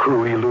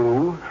 Cruy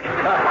Lou?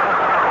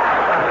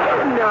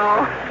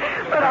 No,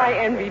 but I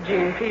envy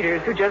Jean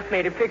Peters, who just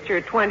made a picture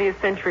at 20th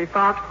Century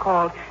Fox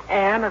called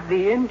Anne of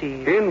the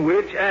Indies. In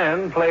which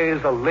Anne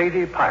plays a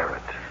lady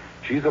pirate.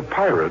 She's a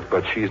pirate,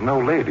 but she's no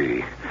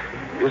lady.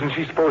 Isn't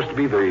she supposed to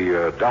be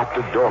the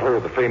adopted daughter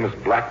of the famous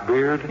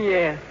Blackbeard?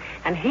 Yes,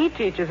 and he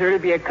teaches her to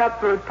be a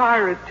cutthroat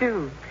pirate,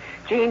 too.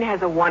 Jean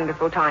has a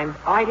wonderful time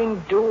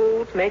fighting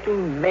duels,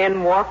 making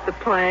men walk the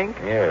plank.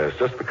 Yes,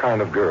 just the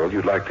kind of girl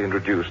you'd like to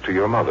introduce to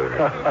your mother.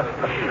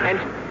 And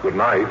good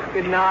night.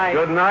 Good night.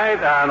 Good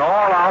night, and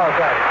all our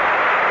thanks.